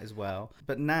canned from that as well.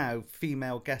 But now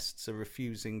female guests are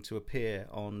refusing to appear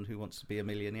on Who Wants to Be a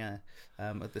Millionaire,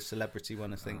 at the celebrity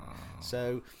one, I think.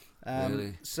 So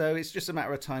really? So it's just a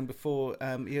matter of time before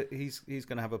he's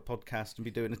going to have a podcast and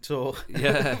be doing a tour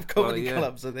of comedy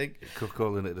clubs, I think.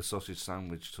 Calling it the sausage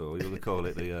sandwich tour. You would call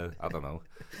it the, I don't know.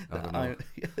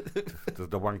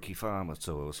 The wanky farmer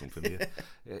tour or something.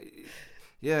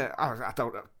 I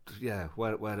don't. Yeah,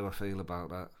 where do I feel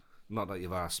about that? Not that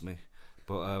you've asked me,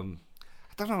 but I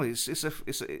don't know. It's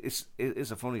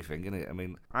a funny thing, isn't it? I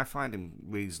mean, I find him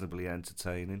reasonably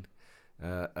entertaining,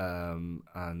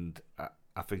 and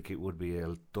I think it would be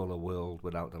a duller world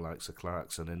without the likes of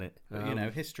Clarkson in it.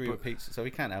 History repeats it, so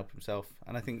he can't help himself.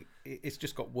 And I think it's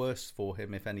just got worse for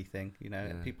him, if anything.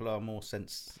 People are more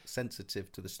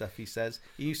sensitive to the stuff he says.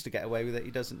 He used to get away with it.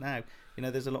 He doesn't now.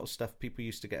 There's a lot of stuff people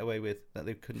used to get away with that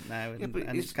they couldn't now, and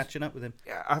it's catching up with him.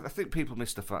 Yeah, I think people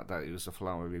missed the fact that it was a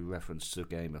flowery reference to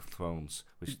Game of Thrones,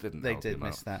 which didn't. They did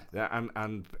miss that. Yeah,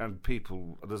 and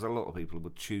people. There's a lot of people who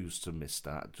would choose to miss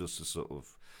that just to sort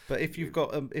of. But if you've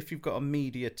got a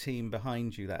media team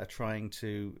behind you that are trying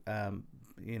to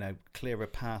clear a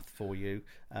path for you,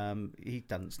 he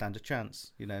doesn't stand a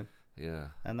chance. Yeah,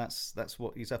 and that's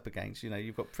what he's up against.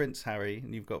 You've got Prince Harry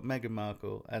and you've got Meghan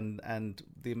Markle, and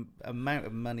the amount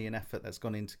of money and effort that's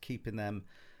gone into keeping them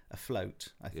afloat.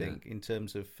 I think in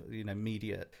terms of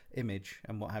media image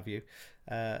and what have you.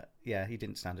 He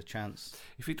didn't stand a chance.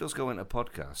 If he does go into a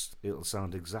podcast, it'll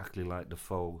sound exactly like the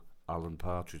faux Alan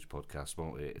Partridge podcast,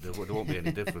 won't it? There won't be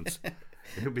any difference.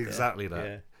 It'll be exactly that.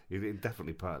 Yeah. It's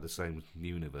definitely part of the same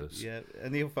universe. Yeah,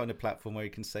 and he'll find a platform where he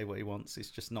can say what he wants. It's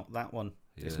just not that one.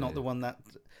 It's not the one that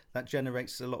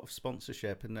generates a lot of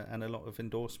sponsorship and a lot of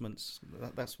endorsements.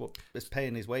 That's what is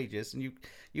paying his wages. And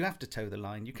you have to toe the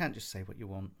line. You can't just say what you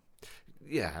want.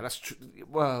 Yeah, that's true.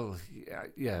 Well,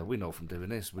 yeah, we know from doing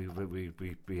this. We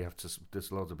have to.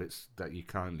 There's loads of bits that you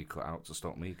kindly cut out to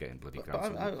stop me getting bloody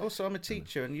cancelled. But I'm a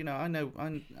teacher, and I know.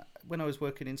 When I was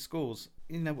working in schools,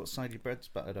 you know what side your bread's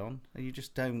buttered on, and you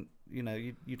just don't.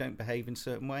 You don't behave in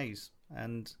certain ways,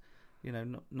 and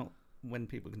not when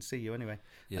people can see you anyway.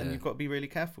 Yeah. And you've got to be really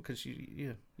careful because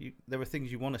you there are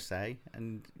things you want to say,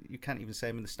 and you can't even say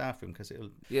them in the staff room because it'll.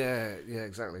 Yeah,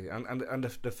 exactly. And the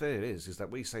fear is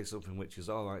that we say something which is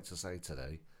all right to say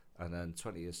today, and then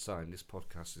 20 years time, this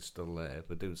podcast is still there.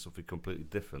 We're doing something completely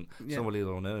different. Yeah. Somebody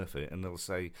will unearth it, and they'll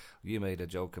say, "You made a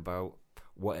joke about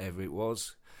whatever it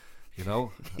was." I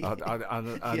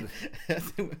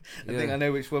think I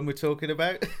know which one we're talking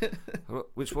about.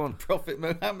 Which one? Prophet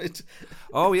Muhammad.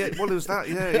 Oh yeah, well it was that.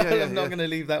 Yeah. I'm not going to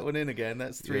leave that one in again.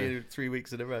 That's three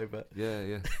weeks in a row. But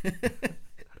yeah.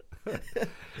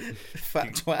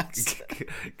 Fat twats.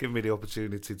 Give me the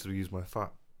opportunity to use my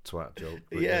fat twat joke.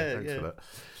 Thanks for that.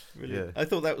 Brilliant. Yeah. I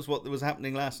thought that was what was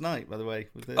happening last night. By the way.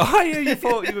 Oh yeah, you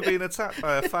thought you were being attacked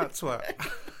by a fat twat.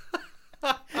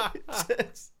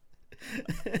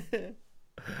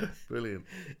 Brilliant.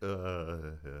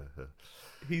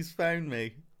 He's found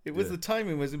me. It was the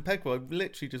timing was impeccable. I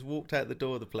literally just walked out the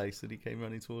door of the place and he came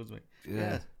running towards me.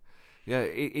 Yeah,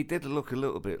 it did look a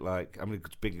little bit like. I mean,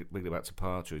 bring it back to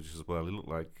Partridge as well. It looked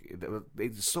like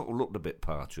it sort of looked a bit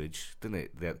Partridge, didn't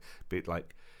it? That bit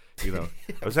like.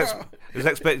 I was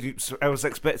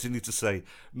expecting you to say,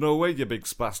 "No way, you big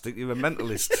spastic! You're a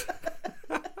mentalist."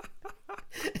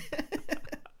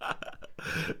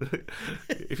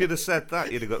 If you'd have said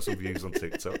that, you'd have got some views on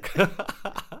TikTok.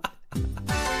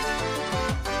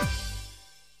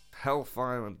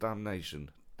 Hellfire and Damnation.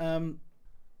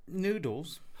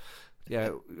 Noodles. Yeah,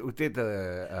 we did.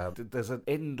 There's an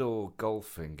indoor golf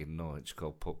thing in Norwich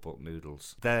called Putt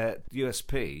Noodles. Their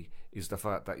USP is the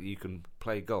fact that you can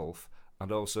play golf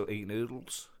and also eat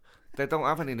noodles. They don't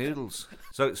have any noodles,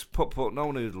 so it's putt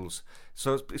no noodles.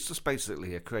 So it's just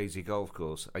basically a crazy golf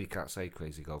course. You can't say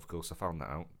crazy golf course. I found that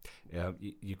out.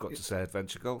 You've got to say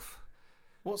adventure golf.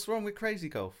 What's wrong with crazy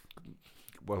golf?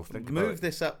 Well, move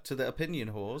this up to the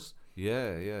opinion whores.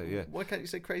 Yeah. Why can't you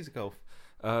say crazy golf?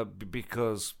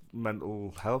 Because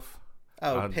mental health.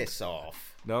 Oh, piss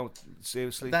off! No,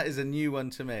 seriously. That is a new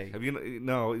one to me. Have you?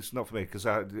 No, it's not for me because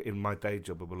in my day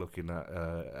job we were looking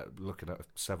at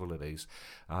several of these,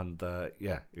 and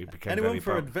it became anyone very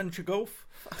for adventure golf.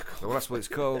 Well, that's what it's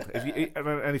called.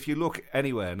 If you look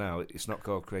anywhere now, it's not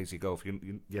called crazy golf.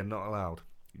 You're not allowed.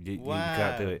 You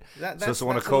can't do it. So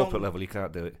on a corporate level, you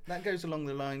can't do it. That goes along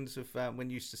the lines of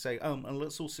when you used to say, and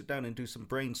let's all sit down and do some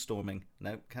brainstorming.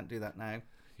 No, can't do that now.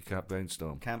 You can't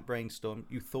brainstorm. Can't brainstorm.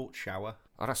 You thought shower.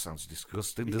 Oh, that sounds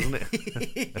disgusting, doesn't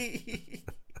it?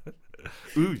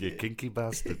 Ooh, you kinky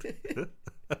bastard.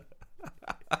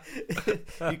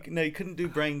 You couldn't do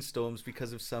brainstorms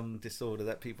because of some disorder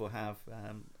that people have.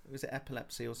 Was it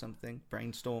epilepsy or something?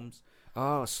 Brainstorms.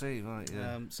 Oh, I see. Right,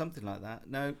 yeah. Something like that.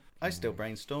 No, I still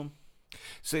brainstorm.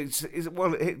 So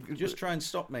just try and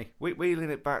stop me.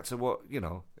 Wheeling it back to what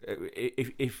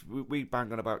if we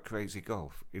bang on about crazy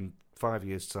golf in 5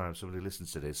 years' time, somebody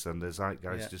listens to this and the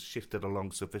zeitgeist just shifted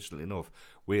along sufficiently enough,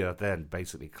 we are then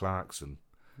basically Clarkson.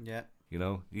 Yeah.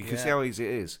 You can see how easy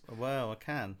it is. Well, I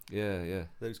can. Yeah.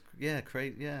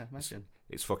 Crazy. Yeah, imagine.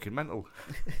 It's fucking mental.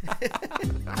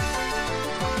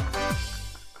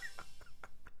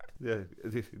 Yeah.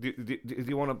 Do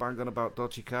you want to bang on about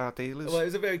dodgy car dealers? Well, it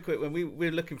was a very quick one.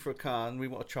 We're looking for a car and we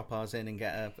want to chop ours in and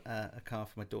get a car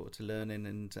for my daughter to learn in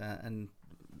and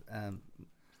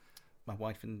my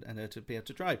wife and her to be able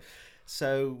to drive.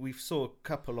 So we saw a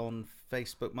couple on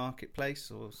Facebook Marketplace,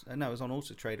 it was on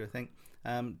Auto Trader, I think.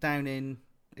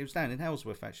 It was down in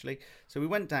Hellsworth actually. So we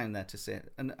went down there to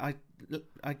sit, and I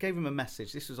gave him a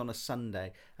message. This was on a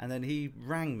Sunday, and then he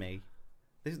rang me.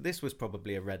 This was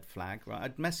probably a red flag, right?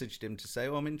 I'd messaged him to say,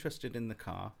 I'm interested in the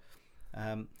car,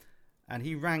 and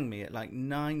he rang me at like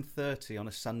 9:30 on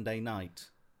a Sunday night.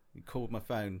 He called my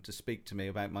phone to speak to me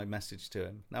about my message to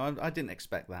him. Now, I didn't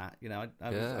expect that.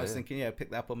 I was thinking,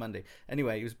 pick that up on Monday.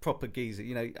 Anyway, he was a proper geezer.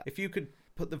 If you could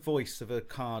put the voice of a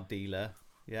car dealer,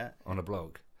 on a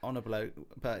blog.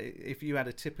 But if you had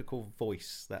a typical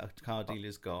voice that a car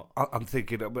dealer's got. I'm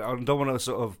thinking, I don't want to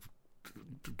sort of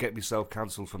get myself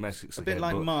cancelled from Essex a again. bit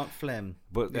like Mark Flem.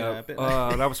 But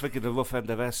I was thinking the rough end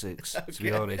of Essex, to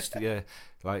be honest. Yeah,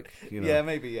 Yeah,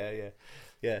 maybe,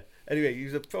 yeah. Anyway, he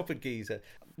was a proper geezer.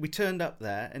 We turned up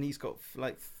there, and he's got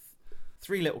like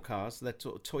 3 little cars. They're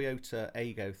sort of Toyota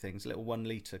Aygo things, little 1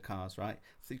 litre cars, right?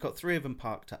 So you've got 3 of them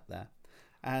parked up there.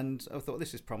 And I thought,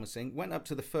 this is promising. Went up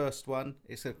to the first one.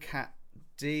 It's a Cat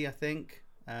D, I think.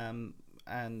 And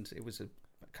it was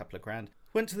couple of grand.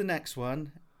 Went to the next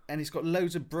one, and it's got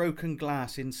loads of broken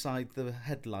glass inside the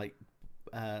headlight,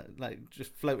 like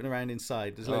just floating around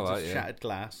inside. There's loads of shattered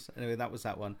glass. Anyway, that was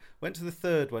that one. Went to the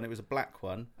third one. It was a black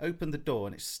one. Opened the door,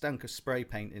 and it stunk of spray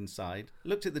paint inside.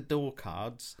 Looked at the door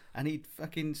cards, and he'd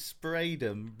fucking sprayed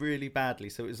them really badly,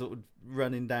 so it was sort of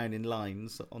running down in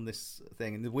lines on this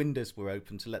thing, and the windows were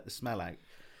open to let the smell out.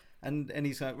 And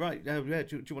he's like, right, do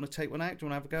you want to take one out? Do you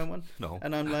want to have a go on one? No.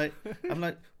 And I'm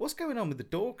like, what's going on with the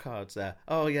door cards there?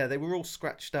 Oh yeah, they were all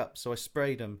scratched up, so I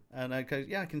sprayed them. And I go,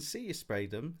 yeah, I can see you sprayed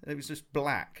them. And it was just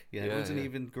black. It wasn't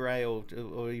even grey or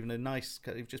even a nice.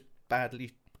 It just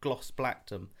badly gloss blacked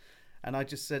them. And I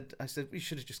said, we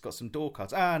should have just got some door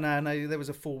cards. No, there was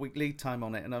a 4-week lead time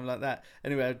on it. And I'm like that.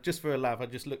 Anyway, just for a laugh, I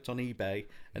just looked on eBay,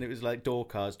 and it was like door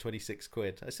cards, 26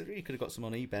 quid. I said, you could have got some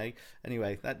on eBay.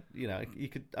 Anyway, that, you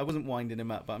could. I wasn't winding him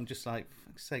up, but I'm just like,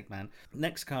 for fuck's sake, man.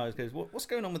 Next car goes, what's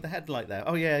going on with the headlight there?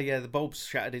 Oh, yeah, the bulb's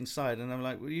shattered inside. And I'm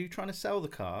like, were you trying to sell the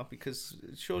car? Because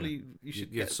surely you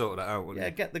should sort that out, wouldn't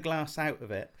you? Get the glass out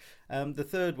of it. The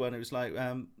third one, it was like...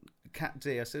 Cat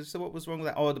D. I said, so what was wrong with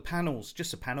that? Oh, the panels.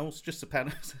 Just the panels. Do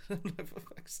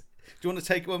you want to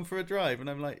take one for a drive? And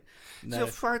I'm like, no. So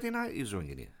Friday night he was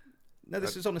ringing you? No,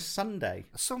 this was on a Sunday.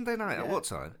 A Sunday night? At what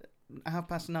time?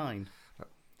 9:30.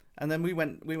 And then we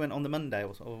went on the Monday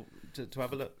or to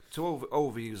have a look. To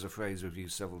overuse a phrase we've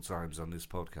used several times on this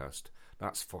podcast,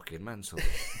 that's fucking mental.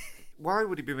 Why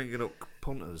would he be ringing up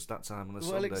punters that time on a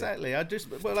Sunday? Well, exactly.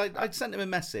 I sent him a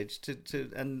message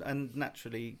and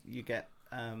naturally you get...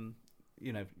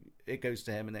 it goes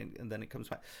to him and then it comes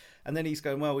back, and then he's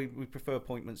going, well, we prefer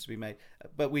appointments to be made,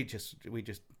 but we just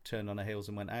turned on our heels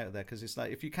and went out of there, because it's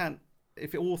like,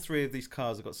 if all three of these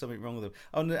cars have got something wrong with them.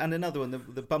 Oh, and another one,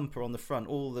 the bumper on the front,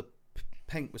 all the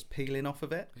paint was peeling off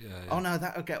of it. Oh no,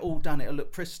 that'll get all done, it'll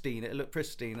look pristine.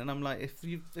 And I'm like,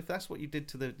 if that's what you did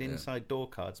to the inside door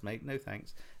cards, mate, no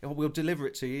thanks. We'll deliver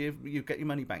it to you, you get your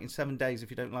money back in 7 days if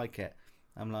you don't like it.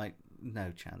 I'm like,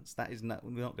 no chance. That is not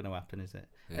going to happen, is it?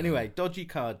 Yeah. Anyway, dodgy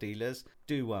car dealers,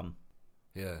 do one.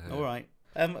 Yeah. All right.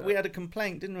 We had a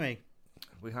complaint, didn't we?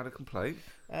 We had a complaint?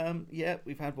 Yeah,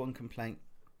 we've had one complaint.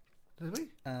 Did we?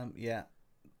 Yeah.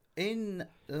 In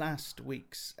last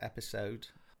week's episode,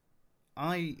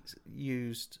 we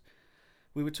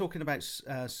were talking about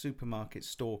supermarket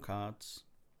store cards,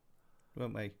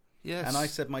 weren't we? Yes. And I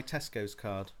said my Tesco's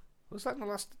card. Was that in the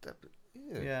last...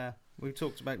 Yeah. We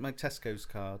talked about my Tesco's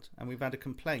card, and we've had a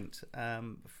complaint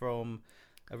from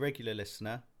a regular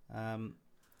listener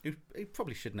who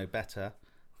probably should know better.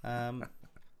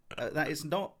 That is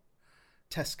not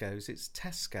Tesco's, it's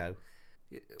Tesco.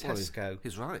 Tesco. Well,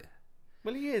 he's right.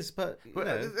 Well, he is, but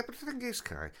the thing is,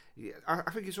 Kai,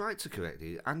 I think he's right to correct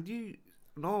you. And you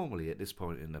normally at this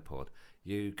point in the pod,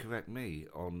 you correct me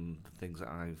on the things that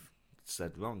I've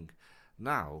said wrong.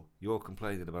 Now you're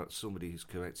complaining about somebody who's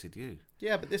corrected you.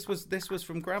 Yeah, but this was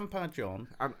from Grandpa John.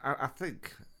 And I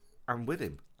think I'm with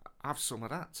him. Have some of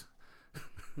that.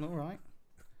 All right.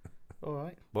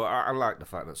 But I like the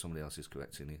fact that somebody else is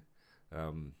correcting you.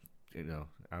 And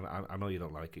I know you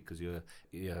don't like it because you're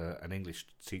an English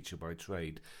teacher by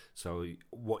trade. So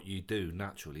what you do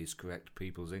naturally is correct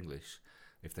people's English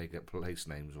if they get place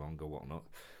names wrong or whatnot,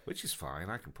 which is fine.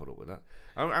 I can put up with that.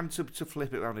 And to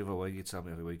flip it around the other way, you tell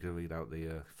me every week to read out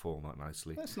the format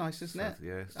nicely. That's nice, isn't it?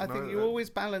 Yeah. I think you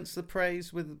always balance the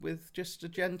praise with just a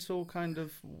gentle kind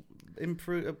of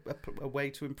improve, a way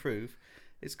to improve.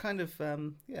 It's kind of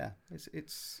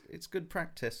it's good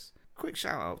practice. Quick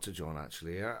shout out to John,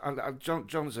 actually.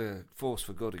 John's a force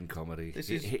for good in comedy.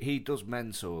 He does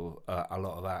mentor a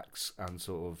lot of acts and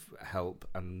sort of help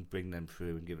and bring them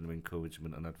through and give them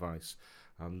encouragement and advice.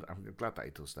 And I'm glad that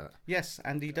he does that. Yes,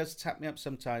 and he does tap me up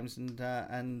sometimes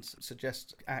and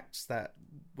suggest acts that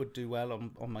would do well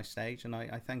on my stage, and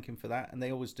I thank him for that, and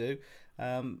they always do.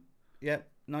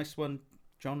 Nice one,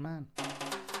 John Mann.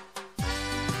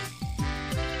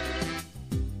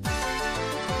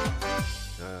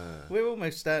 We're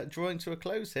almost drawing to a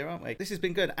close here, aren't we? This has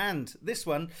been good. And this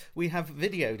one, we have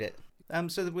videoed it.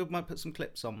 So that we might put some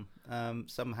clips on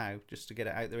somehow, just to get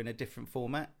it out there in a different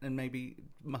format and maybe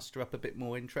muster up a bit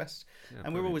more interest. Yeah,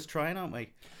 and we're always trying, aren't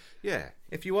we? Yeah.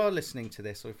 If you are listening to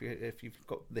this, or if you've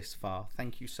got this far,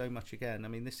 thank you so much again. I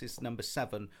mean, this is number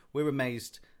 7. We're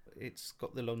amazed it's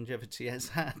got the longevity it's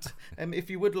had. If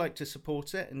you would like to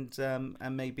support it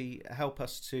and maybe help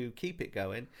us to keep it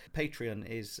going, Patreon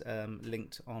is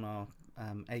linked on our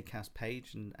Acast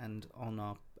page and on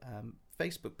our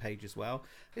Facebook page as well.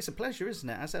 It's a pleasure, isn't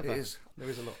it? As ever, it is. There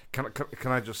is a lot.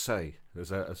 Can I just say, is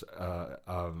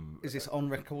this on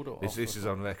record or off? This is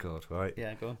on record, right?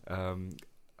 Yeah, go on.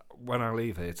 When I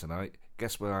leave here tonight,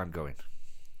 guess where I'm going?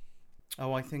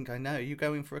 Oh, I think I know. Are you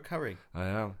going for a curry? I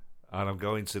am. And I'm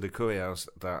going to the curry house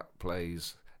that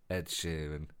plays Ed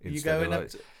Sheeran. You going up?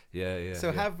 Yeah.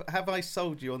 So have I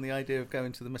sold you on the idea of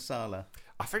going to the masala?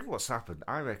 I think what's happened,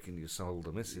 I reckon you sold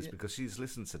the missus because she's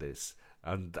listened to this.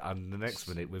 And the next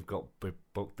minute we're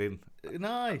booked in.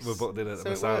 Nice. We're booked in at the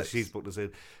masala. She's booked us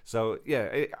in. So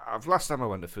yeah, last time I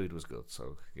went, the food was good.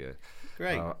 So yeah,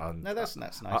 great. No, that's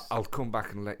nice. I'll come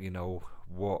back and let you know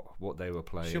what they were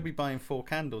playing. She'll be buying 4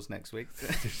 candles next week.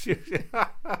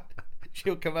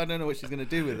 She'll come. I don't know what she's going to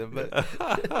do with them, but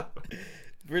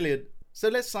brilliant. So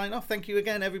let's sign off. Thank you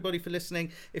again, everybody, for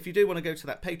listening. If you do want to go to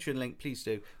that Patreon link, please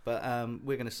do. But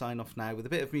we're going to sign off now with a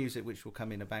bit of music, which will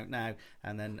come in about now.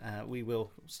 And then we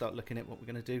will start looking at what we're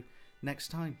going to do next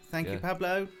time. Thank you,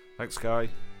 Pablo. Thanks, Kai.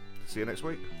 See you next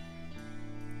week.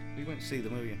 We won't see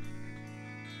them, will you?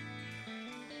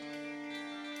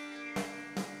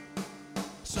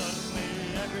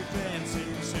 Suddenly everything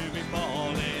seems to be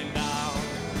falling down.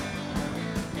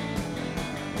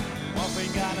 One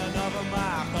thing and another,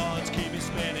 my thoughts keep me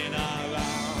spinning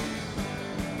around.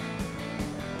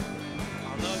 I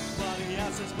look for the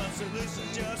answers, but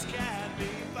solutions just can't be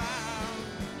found.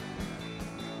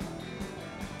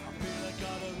 I feel I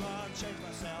gotta run, change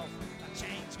myself, and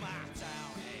change my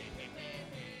town.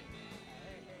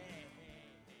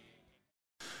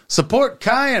 Support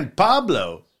Kai and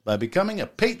Pablo by becoming a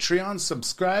Patreon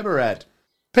subscriber at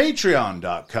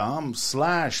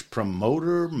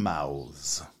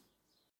patreon.com/promotermouths.